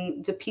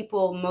keeping the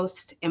people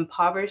most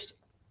impoverished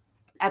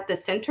at the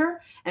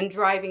center and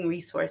driving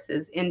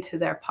resources into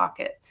their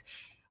pockets.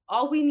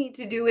 All we need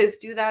to do is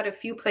do that a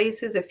few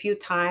places, a few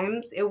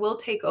times. It will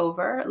take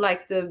over,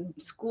 like the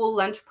school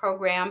lunch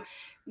program.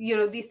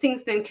 These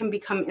things then can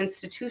become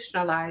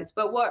institutionalized.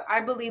 But what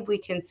I believe we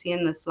can see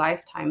in this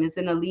lifetime is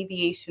an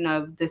alleviation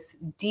of this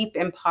deep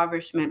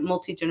impoverishment,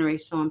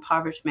 multi-generational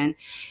impoverishment,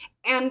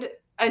 and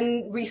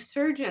a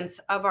resurgence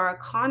of our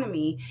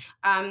economy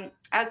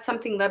as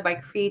something led by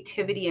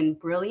creativity and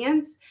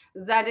brilliance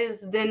that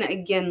is then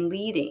again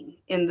leading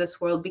in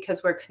this world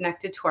because we're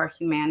connected to our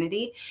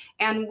humanity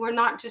and we're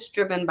not just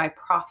driven by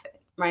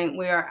profit, right?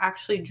 We are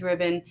actually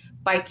driven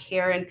by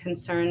care and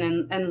concern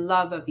and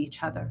love of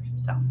each other.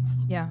 So,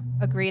 Yeah,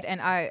 agreed. And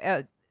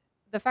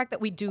the fact that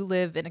we do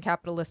live in a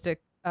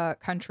capitalistic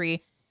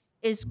country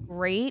is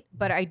great,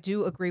 but I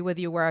do agree with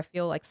you where I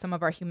feel like some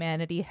of our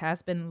humanity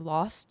has been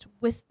lost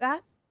with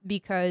that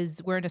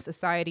because we're in a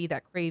society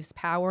that craves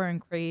power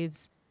and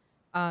craves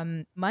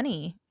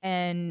money,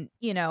 and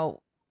it's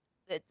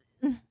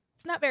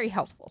not very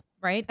helpful,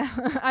 right?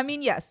 I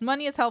mean, yes,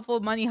 money is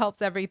helpful. Money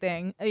helps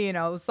everything.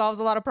 Solves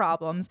a lot of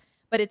problems,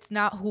 but it's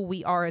not who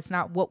we are. It's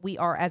not what we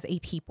are as a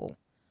people.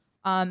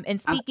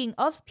 And speaking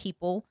of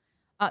people,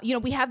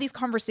 we have these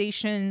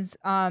conversations,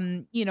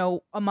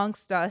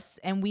 amongst us,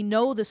 and we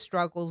know the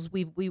struggles.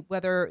 We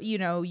whether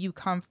you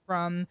come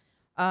from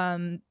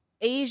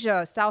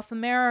Asia, South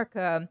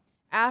America,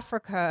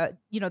 Africa,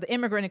 the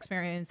immigrant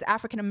experience,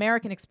 African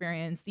American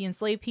experience, the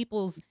enslaved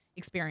people's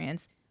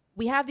experience.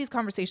 we have these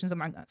conversations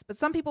among us, but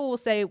some people will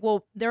say,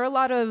 well, there are a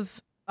lot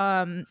of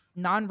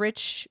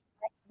non-rich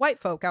white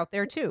folk out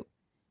there too.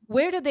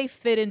 Where do they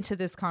fit into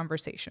this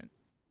conversation?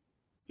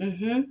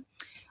 Mm-hmm.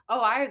 Oh,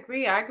 I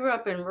agree. I grew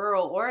up in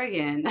rural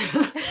Oregon.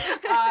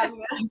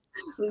 um,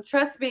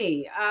 Trust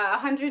me,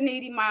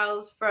 180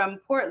 miles from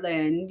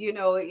Portland,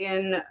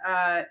 in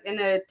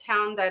a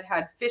town that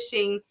had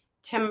fishing,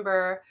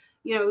 timber,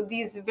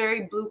 these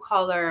very blue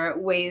collar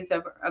ways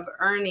of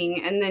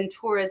earning. And then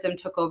tourism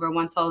took over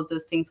once all of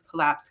those things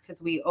collapsed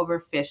because we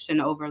overfished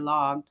and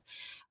overlogged.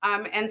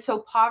 And so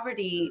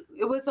poverty,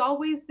 it was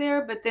always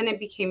there, but then it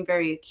became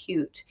very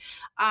acute.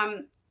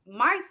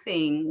 My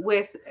thing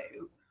with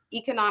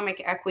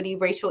economic equity,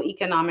 racial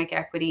economic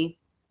equity,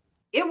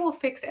 it will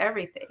fix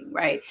everything,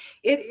 right?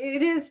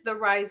 It is the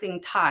rising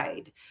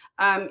tide.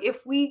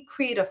 If we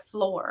create a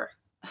floor,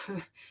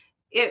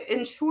 it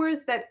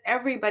ensures that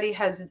everybody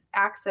has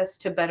access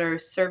to better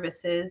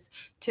services,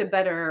 to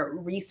better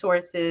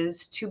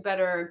resources, to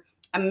better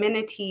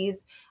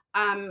amenities.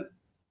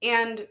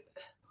 And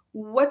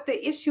what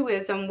the issue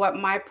is, and what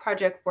my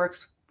project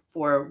works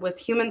for with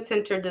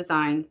human-centered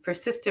design for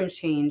system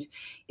change,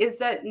 is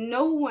that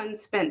no one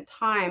spent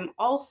time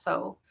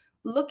also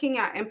looking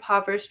at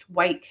impoverished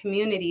white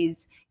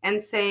communities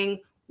and saying,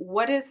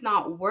 what is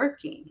not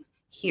working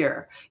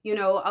here?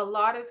 A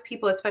lot of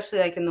people, especially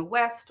like in the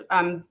West,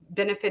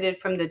 benefited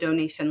from the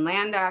Donation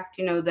Land Act,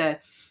 the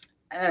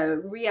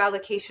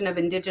reallocation of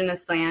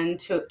indigenous land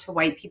to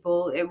white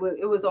people. It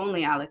was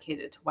only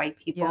allocated to white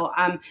people.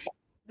 Yeah.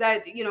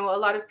 That a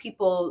lot of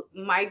people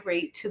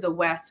migrate to the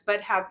West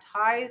but have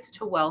ties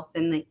to wealth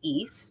in the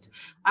East.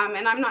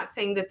 And I'm not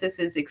saying that this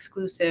is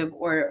exclusive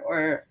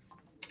or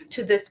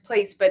to this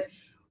place, but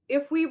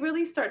if we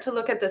really start to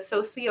look at the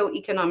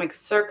socioeconomic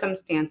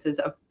circumstances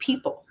of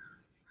people,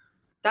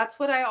 that's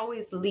what I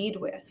always lead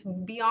with,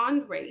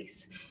 beyond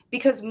race,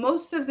 because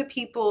most of the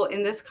people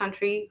in this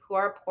country who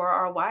are poor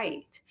are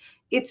white.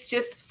 It's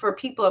just for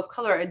people of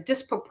color, a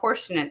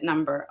disproportionate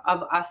number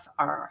of us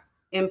are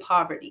in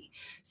poverty.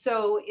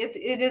 So it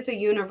is a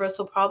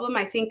universal problem.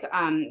 I think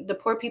the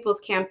Poor People's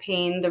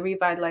Campaign, the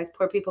Revitalized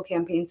Poor People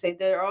Campaign, say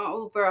there are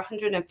over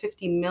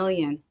 150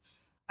 million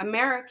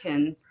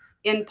Americans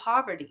in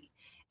poverty.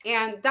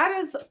 And that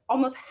is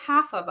almost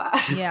half of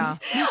us. Yeah.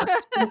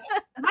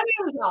 That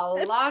is a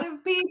lot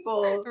of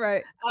people.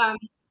 Right.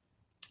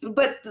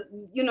 But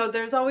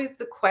there's always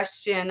the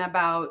question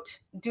about,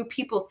 do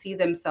people see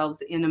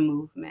themselves in a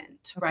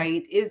movement, Okay.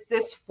 right? Is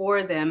this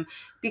for them?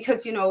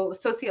 Because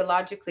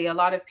sociologically, a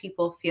lot of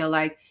people feel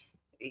like,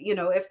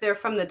 if they're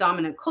from the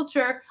dominant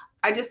culture,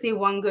 I just need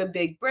one good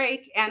big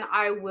break and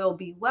I will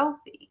be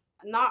wealthy,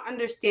 not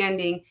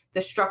understanding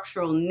the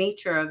structural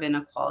nature of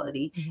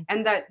inequality. Mhm.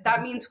 And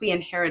that means we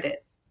inherit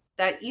it,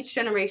 that each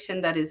generation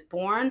that is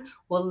born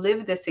will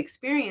live this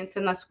experience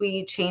unless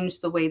we change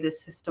the way the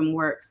system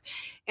works.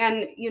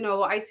 And,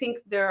 I think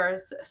there are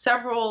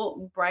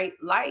several bright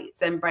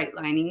lights and bright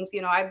linings.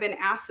 I've been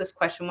asked this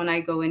question when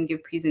I go and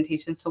give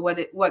presentations. So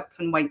what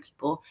can white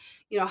people,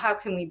 how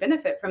can we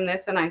benefit from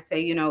this? And I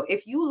say,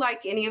 if you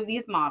like any of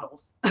these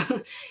models,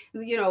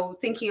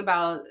 thinking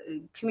about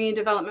community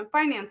development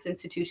finance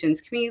institutions,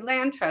 community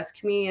land trusts,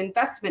 community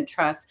investment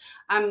trusts,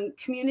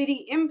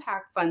 community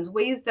impact funds,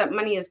 ways that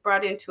money is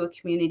brought into a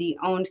community,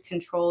 owned,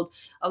 controlled,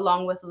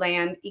 along with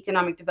land,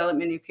 economic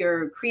development. If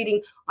you're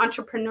creating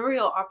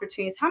entrepreneurial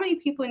opportunities, how many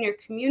people in your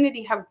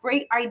community have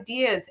great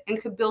ideas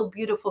and could build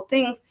beautiful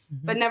things,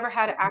 but never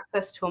had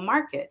access to a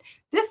market?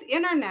 This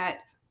internet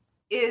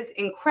is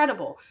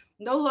incredible.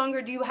 No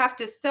longer do you have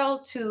to sell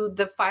to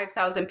the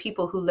 5,000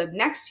 people who live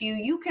next to you.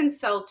 You can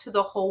sell to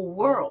the whole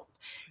world.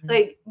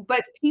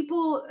 But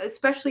people,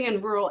 especially in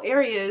rural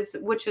areas,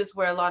 which is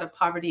where a lot of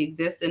poverty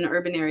exists, in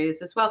urban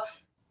areas as well,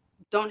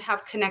 don't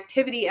have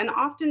connectivity and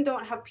often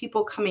don't have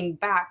people coming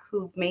back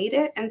who've made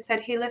it and said,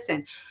 hey,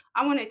 listen,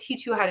 I want to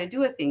teach you how to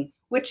do a thing,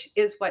 which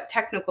is what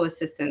technical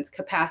assistance,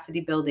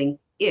 capacity building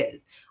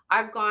is.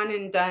 I've gone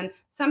and done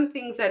some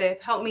things that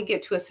have helped me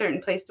get to a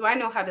certain place. Do I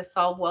know how to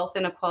solve wealth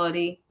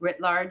inequality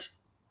writ large?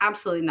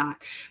 Absolutely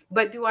not.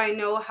 But do I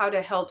know how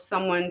to help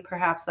someone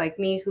perhaps like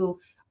me who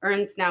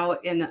earns now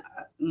in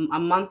a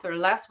month or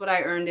less what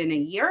I earned in a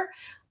year?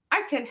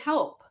 I can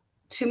help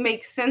to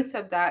make sense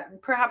of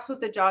that, perhaps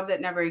with a job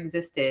that never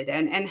existed,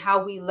 and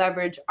how we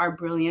leverage our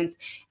brilliance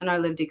and our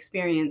lived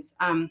experience.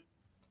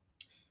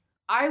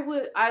 I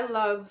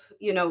love,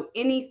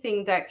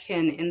 anything that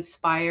can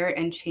inspire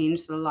and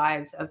change the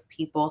lives of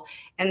people.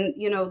 And,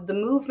 the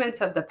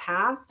movements of the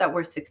past that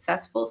were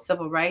successful,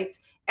 civil rights,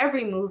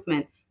 every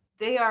movement,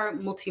 they are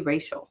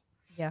multiracial.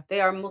 Yeah.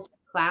 They are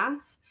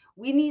multi-class.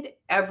 We need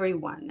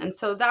everyone. And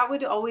so that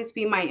would always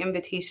be my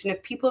invitation.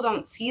 If people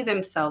don't see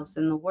themselves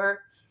in the work,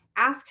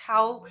 ask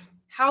how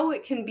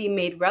it can be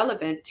made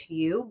relevant to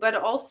you, but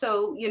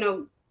also,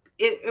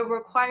 it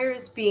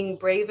requires being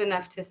brave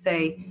enough to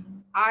say,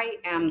 I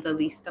am the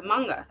least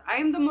among us. I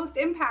am the most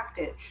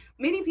impacted.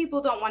 Many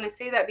people don't want to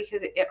say that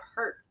because it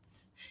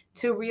hurts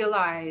to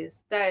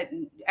realize that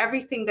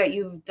everything that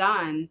you've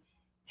done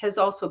has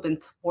also been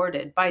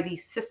thwarted by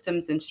these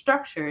systems and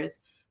structures.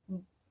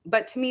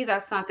 But to me,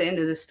 that's not the end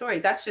of the story.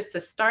 That's just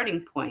a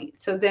starting point.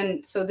 So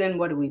then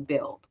what do we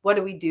build? What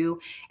do we do?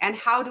 And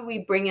how do we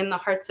bring in the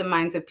hearts and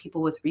minds of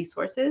people with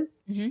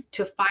resources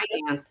to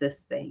finance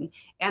this thing?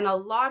 And a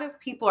lot of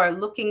people are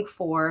looking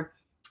for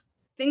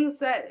things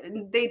that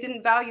they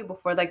didn't value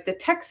before, like the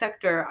tech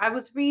sector. I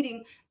was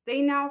reading,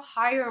 they now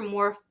hire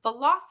more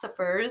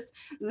philosophers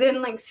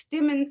than like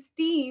STEM and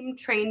STEAM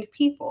trained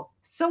people.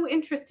 So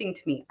interesting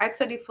to me. I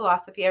studied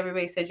philosophy.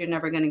 Everybody says you're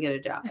never going to get a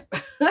job.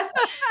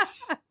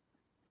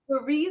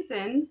 The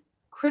reason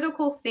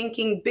critical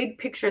thinking, big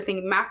picture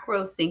thinking,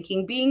 macro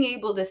thinking, being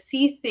able to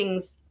see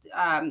things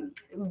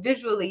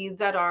visually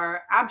that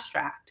are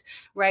abstract,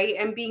 right?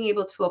 And being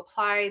able to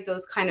apply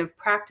those kind of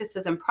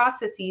practices and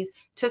processes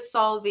to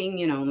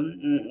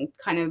solving,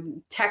 kind of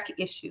tech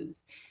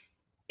issues.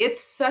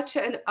 It's such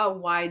a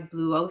wide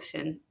blue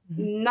ocean.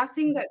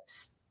 Nothing that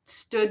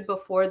stood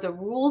before, the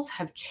rules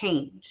have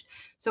changed.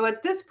 So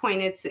at this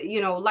point, it's,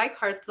 like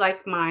hearts,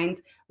 like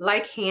minds,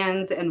 like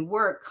hands and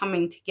work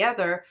coming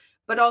together,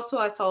 but also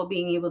us all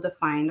being able to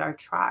find our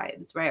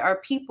tribes, right? Our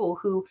people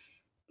who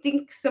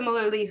think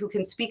similarly, who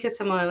can speak a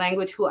similar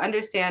language, who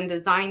understand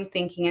design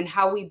thinking and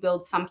how we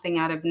build something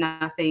out of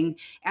nothing,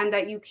 and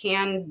that you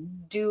can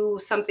do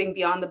something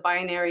beyond the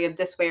binary of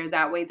this way or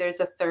that way. There's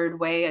a third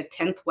way, a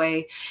 10th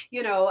way,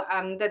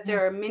 that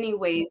there are many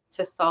ways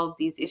to solve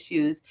these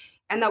issues,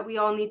 and that we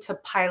all need to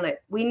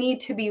pilot. We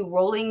need to be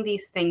rolling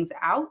these things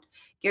out.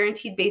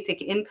 Guaranteed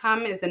basic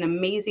income is an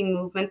amazing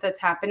movement that's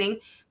happening.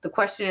 The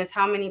question is,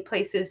 how many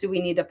places do we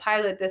need to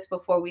pilot this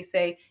before we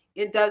say,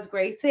 it does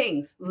great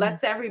things?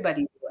 Let's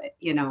everybody do it,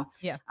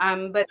 Yeah.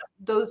 But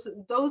those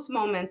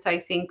moments, I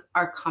think,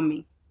 are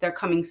coming. They're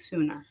coming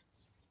sooner.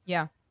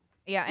 Yeah.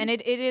 Yeah. And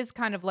it is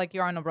kind of like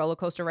you're on a roller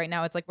coaster right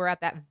now. It's like we're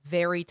at that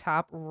very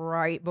top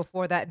right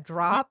before that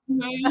drop.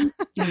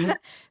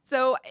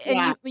 So, and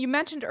Yeah. you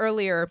mentioned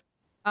earlier,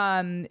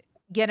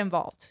 get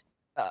involved.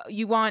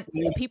 You want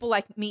people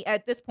like me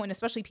at this point,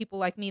 especially people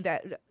like me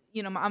that,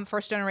 I'm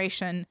first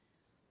generation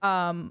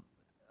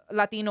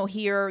Latino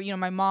here.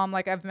 My mom,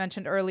 like I've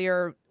mentioned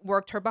earlier,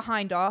 worked her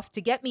behind off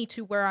to get me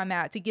to where I'm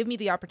at, to give me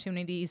the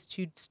opportunities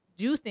to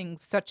do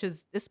things such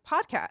as this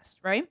podcast,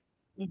 right?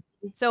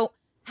 So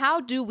how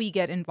do we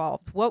get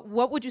involved?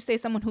 What would you say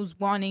someone who's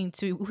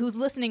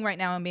listening right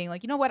now and being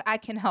like, you know what, I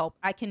can help,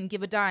 I can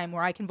give a dime,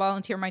 or I can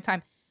volunteer my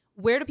time.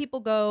 Where do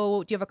people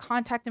go? Do you have a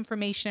contact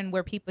information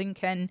where people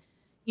can,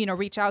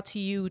 reach out to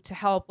you to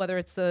help, whether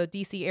it's the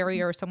DC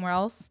area or somewhere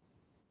else?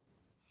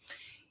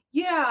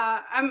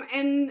 Yeah.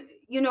 And,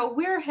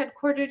 we're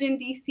headquartered in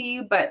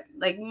DC, but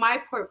like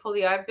my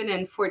portfolio, I've been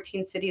in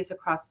 14 cities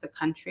across the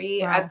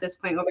country at this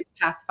point over the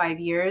past 5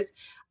 years.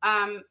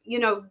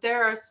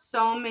 There are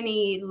so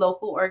many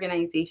local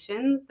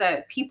organizations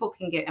that people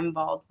can get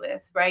involved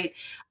with, right?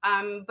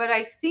 But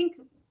I think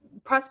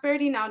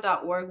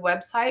prosperitynow.org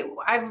website,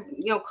 I've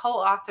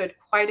co-authored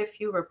quite a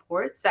few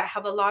reports that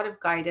have a lot of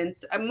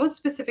guidance. Most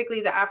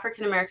specifically, the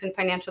African American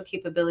Financial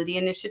Capability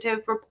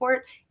Initiative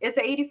report is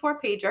an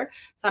 84-pager.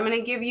 So I'm going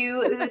to give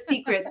you the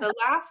secret. The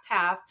last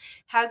half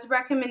has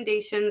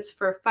recommendations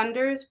for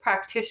funders,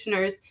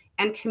 practitioners,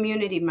 and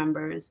community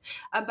members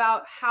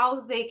about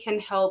how they can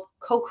help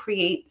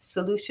co-create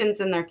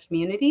solutions in their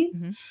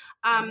communities.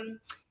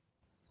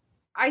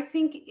 I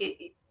think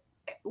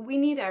we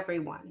need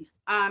everyone.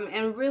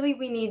 And really,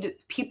 we need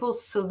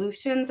people's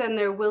solutions and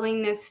their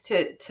willingness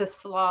to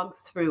slog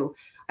through.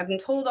 I've been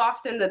told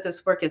often that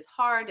this work is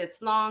hard,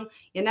 it's long,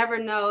 you never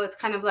know. It's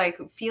kind of like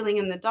feeling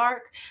in the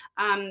dark.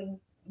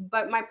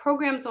 But my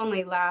programs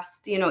only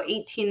last,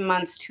 18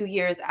 months, 2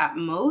 years at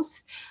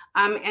most.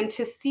 And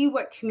to see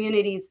what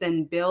communities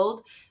then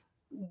build,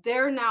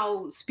 they're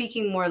now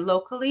speaking more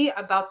locally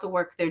about the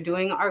work they're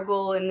doing. Our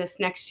goal in this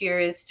next year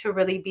is to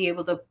really be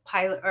able to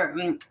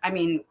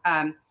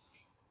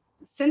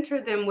center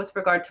them with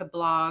regard to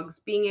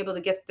blogs, being able to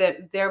get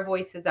their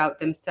voices out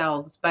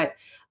themselves, but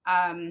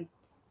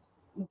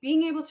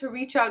being able to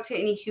reach out to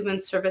any human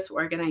service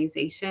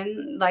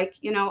organization, like,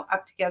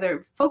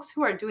 UpTogether, folks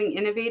who are doing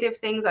innovative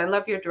things. I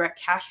love your direct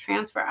cash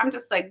transfer. I'm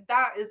just like,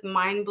 that is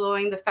mind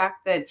blowing. The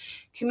fact that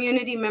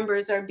community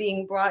members are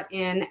being brought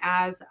in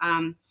as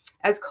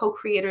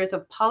co-creators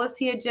of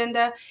policy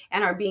agenda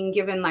and are being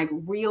given like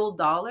real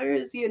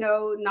dollars,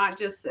 not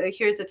just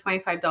here's a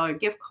 $25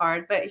 gift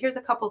card, but here's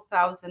a couple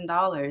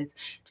 $1,000s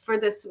for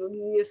this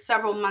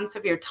several months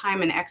of your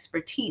time and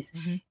expertise.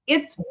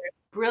 It's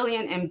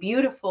brilliant and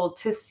beautiful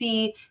to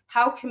see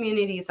how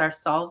communities are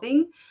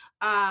solving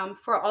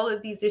for all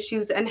of these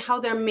issues and how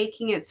they're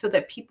making it so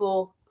that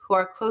people who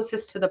are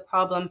closest to the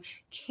problem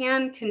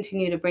can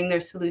continue to bring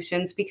their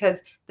solutions,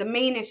 because the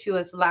main issue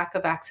is lack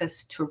of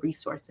access to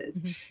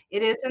resources.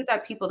 It isn't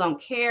that people don't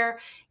care.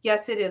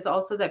 Yes, it is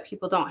also that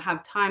people don't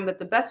have time, but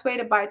the best way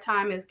to buy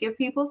time is give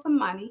people some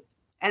money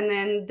and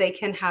then they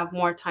can have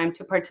more time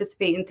to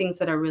participate in things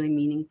that are really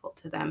meaningful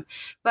to them.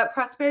 But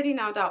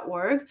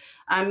prosperitynow.org,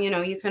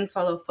 you can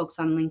follow folks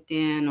on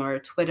LinkedIn or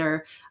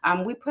Twitter.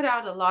 We put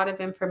out a lot of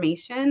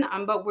information,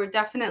 but we're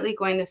definitely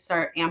going to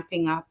start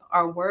amping up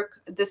our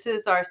work. This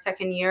is our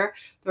second year,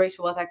 the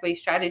Racial Wealth Equity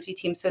Strategy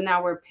team. So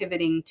now we're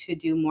pivoting to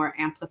do more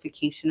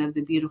amplification of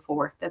the beautiful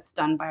work that's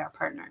done by our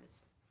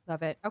partners.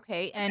 Love it.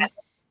 Okay. And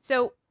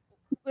so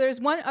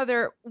there's one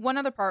other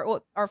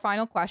part, our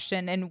final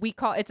question, and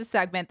it's a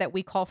segment that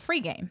we call free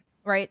game,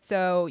 right?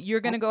 So you're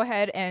going to go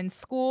ahead and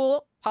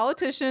school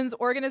politicians,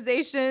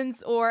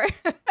 organizations, or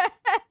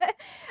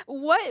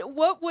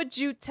what would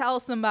you tell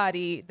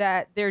somebody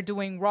that they're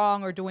doing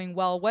wrong or doing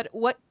well?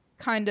 What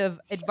kind of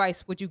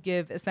advice would you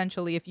give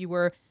essentially if you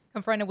were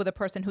confronted with a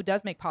person who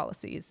does make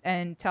policies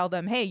and tell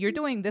them, hey, you're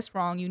doing this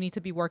wrong, you need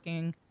to be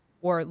working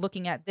or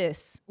looking at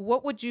this?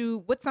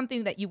 What's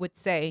something that you would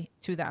say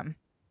to them?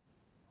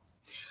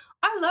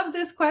 I love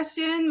this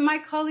question. My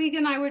colleague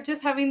and I were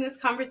just having this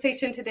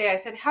conversation today. I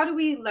said, how do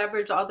we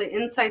leverage all the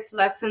insights,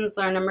 lessons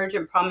learned,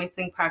 emergent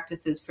promising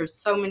practices for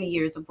so many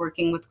years of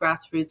working with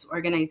grassroots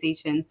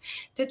organizations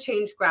to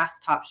change grass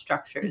top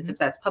structures, if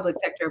that's public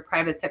sector,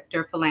 private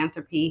sector,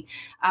 philanthropy,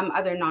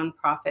 other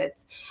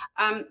nonprofits?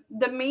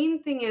 The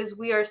main thing is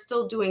we are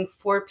still doing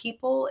for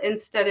people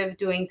instead of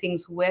doing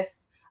things with,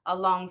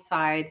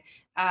 alongside,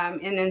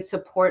 and in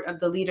support of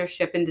the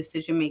leadership and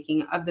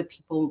decision-making of the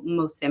people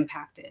most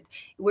impacted.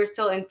 We're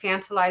still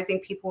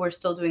infantilizing people. We're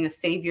still doing a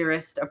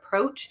saviorist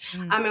approach.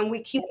 And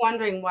we keep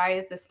wondering, why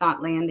is this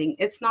not landing?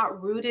 It's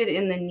not rooted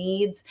in the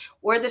needs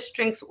or the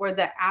strengths or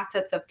the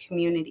assets of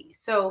community.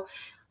 So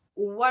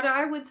what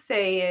I would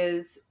say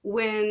is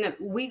when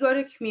we go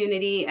to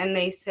community and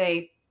they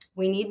say,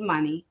 we need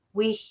money,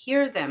 we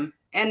hear them.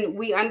 And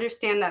we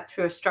understand that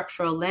through a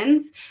structural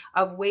lens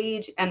of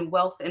wage and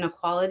wealth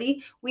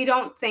inequality. We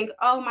don't think,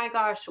 oh my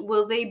gosh,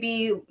 will they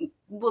be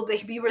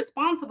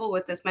responsible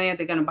with this money? Are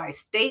they going to buy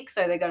steaks?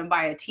 Are they going to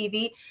buy a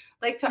TV?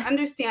 Like, to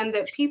understand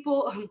that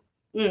people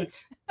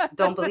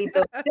don't believe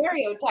those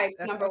stereotypes,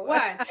 number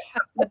one.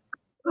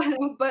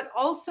 But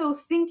also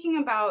thinking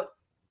about,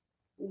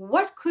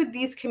 what could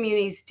these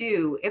communities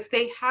do if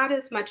they had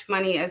as much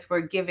money as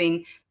we're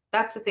giving?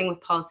 That's the thing with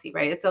policy,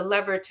 right? It's a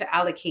lever to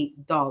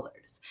allocate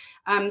dollars.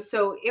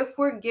 So if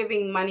we're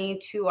giving money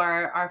to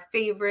our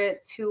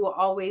favorites who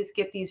always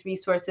get these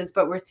resources,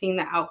 but we're seeing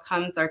the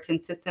outcomes are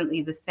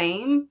consistently the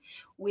same,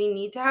 we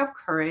need to have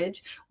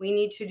courage. We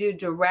need to do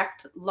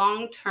direct,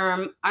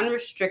 long-term,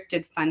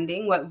 unrestricted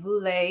funding, what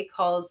Voulet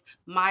calls,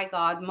 my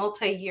God,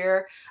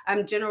 multi-year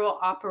general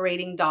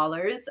operating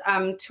dollars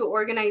to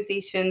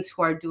organizations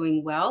who are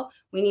doing well.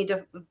 We need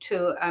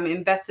to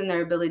invest in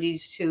their ability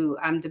to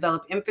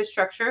develop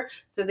infrastructure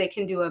so they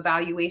can do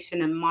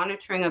evaluation and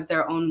monitoring of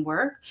their own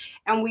work.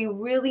 And we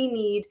really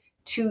need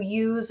to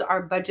use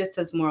our budgets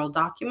as moral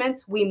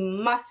documents. We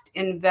must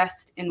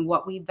invest in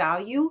what we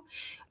value,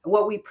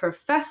 what we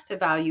profess to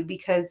value,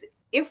 because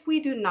if we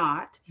do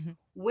not,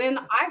 when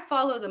I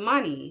follow the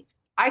money,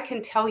 I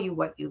can tell you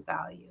what you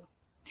value.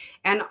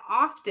 And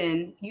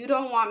often you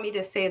don't want me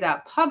to say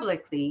that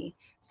publicly.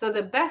 So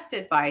the best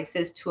advice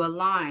is to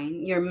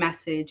align your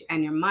message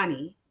and your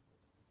money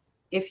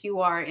if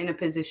you are in a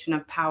position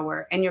of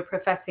power and you're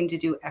professing to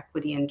do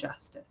equity and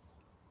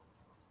justice.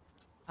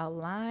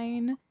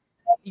 Align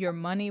your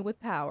money with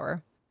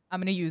power. I'm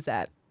going to use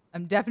that.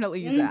 I'm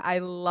definitely use that. I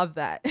love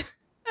that.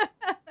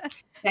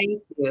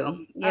 Thank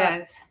you.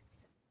 Yes.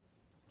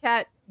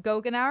 Cat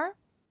Goughnour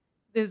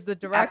is the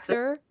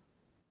director.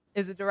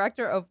 Is the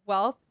director of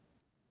wealth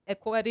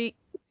equity.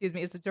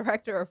 Is the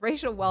director of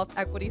racial wealth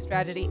equity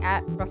strategy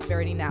at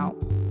Prosperity Now.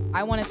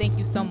 I want to thank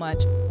you so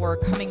much for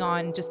coming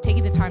on, just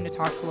taking the time to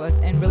talk to us,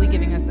 and really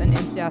giving us an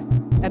in-depth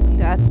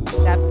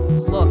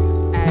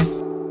look at,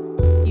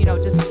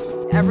 just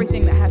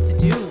everything that has to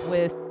do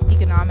with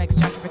economics,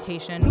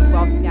 gentrification,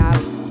 wealth gap.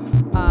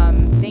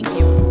 Thank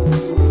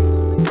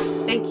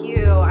you. Thank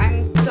you.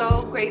 I'm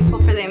so grateful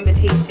for the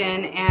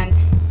invitation and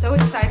so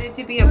excited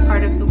to be a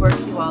part of the work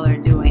you all are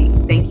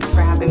doing. Thank you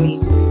for having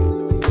me.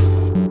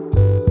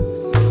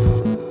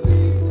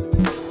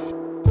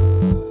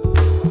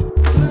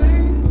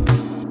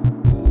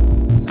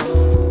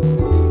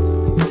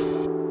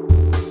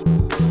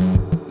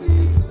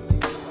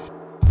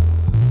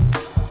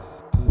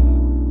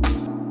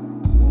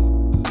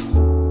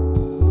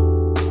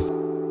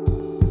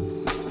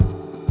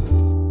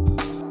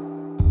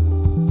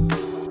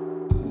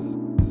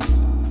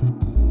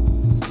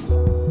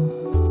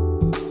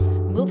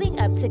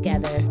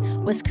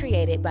 UpTogether was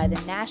created by the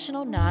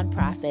national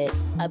nonprofit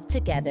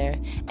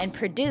UpTogether and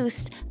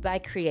produced by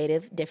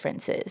Creative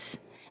Differences.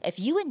 If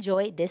you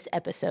enjoyed this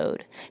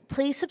episode,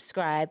 please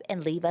subscribe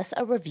and leave us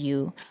a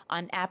review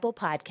on Apple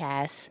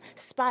Podcasts,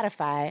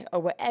 Spotify, or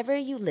wherever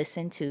you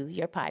listen to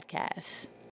your podcasts.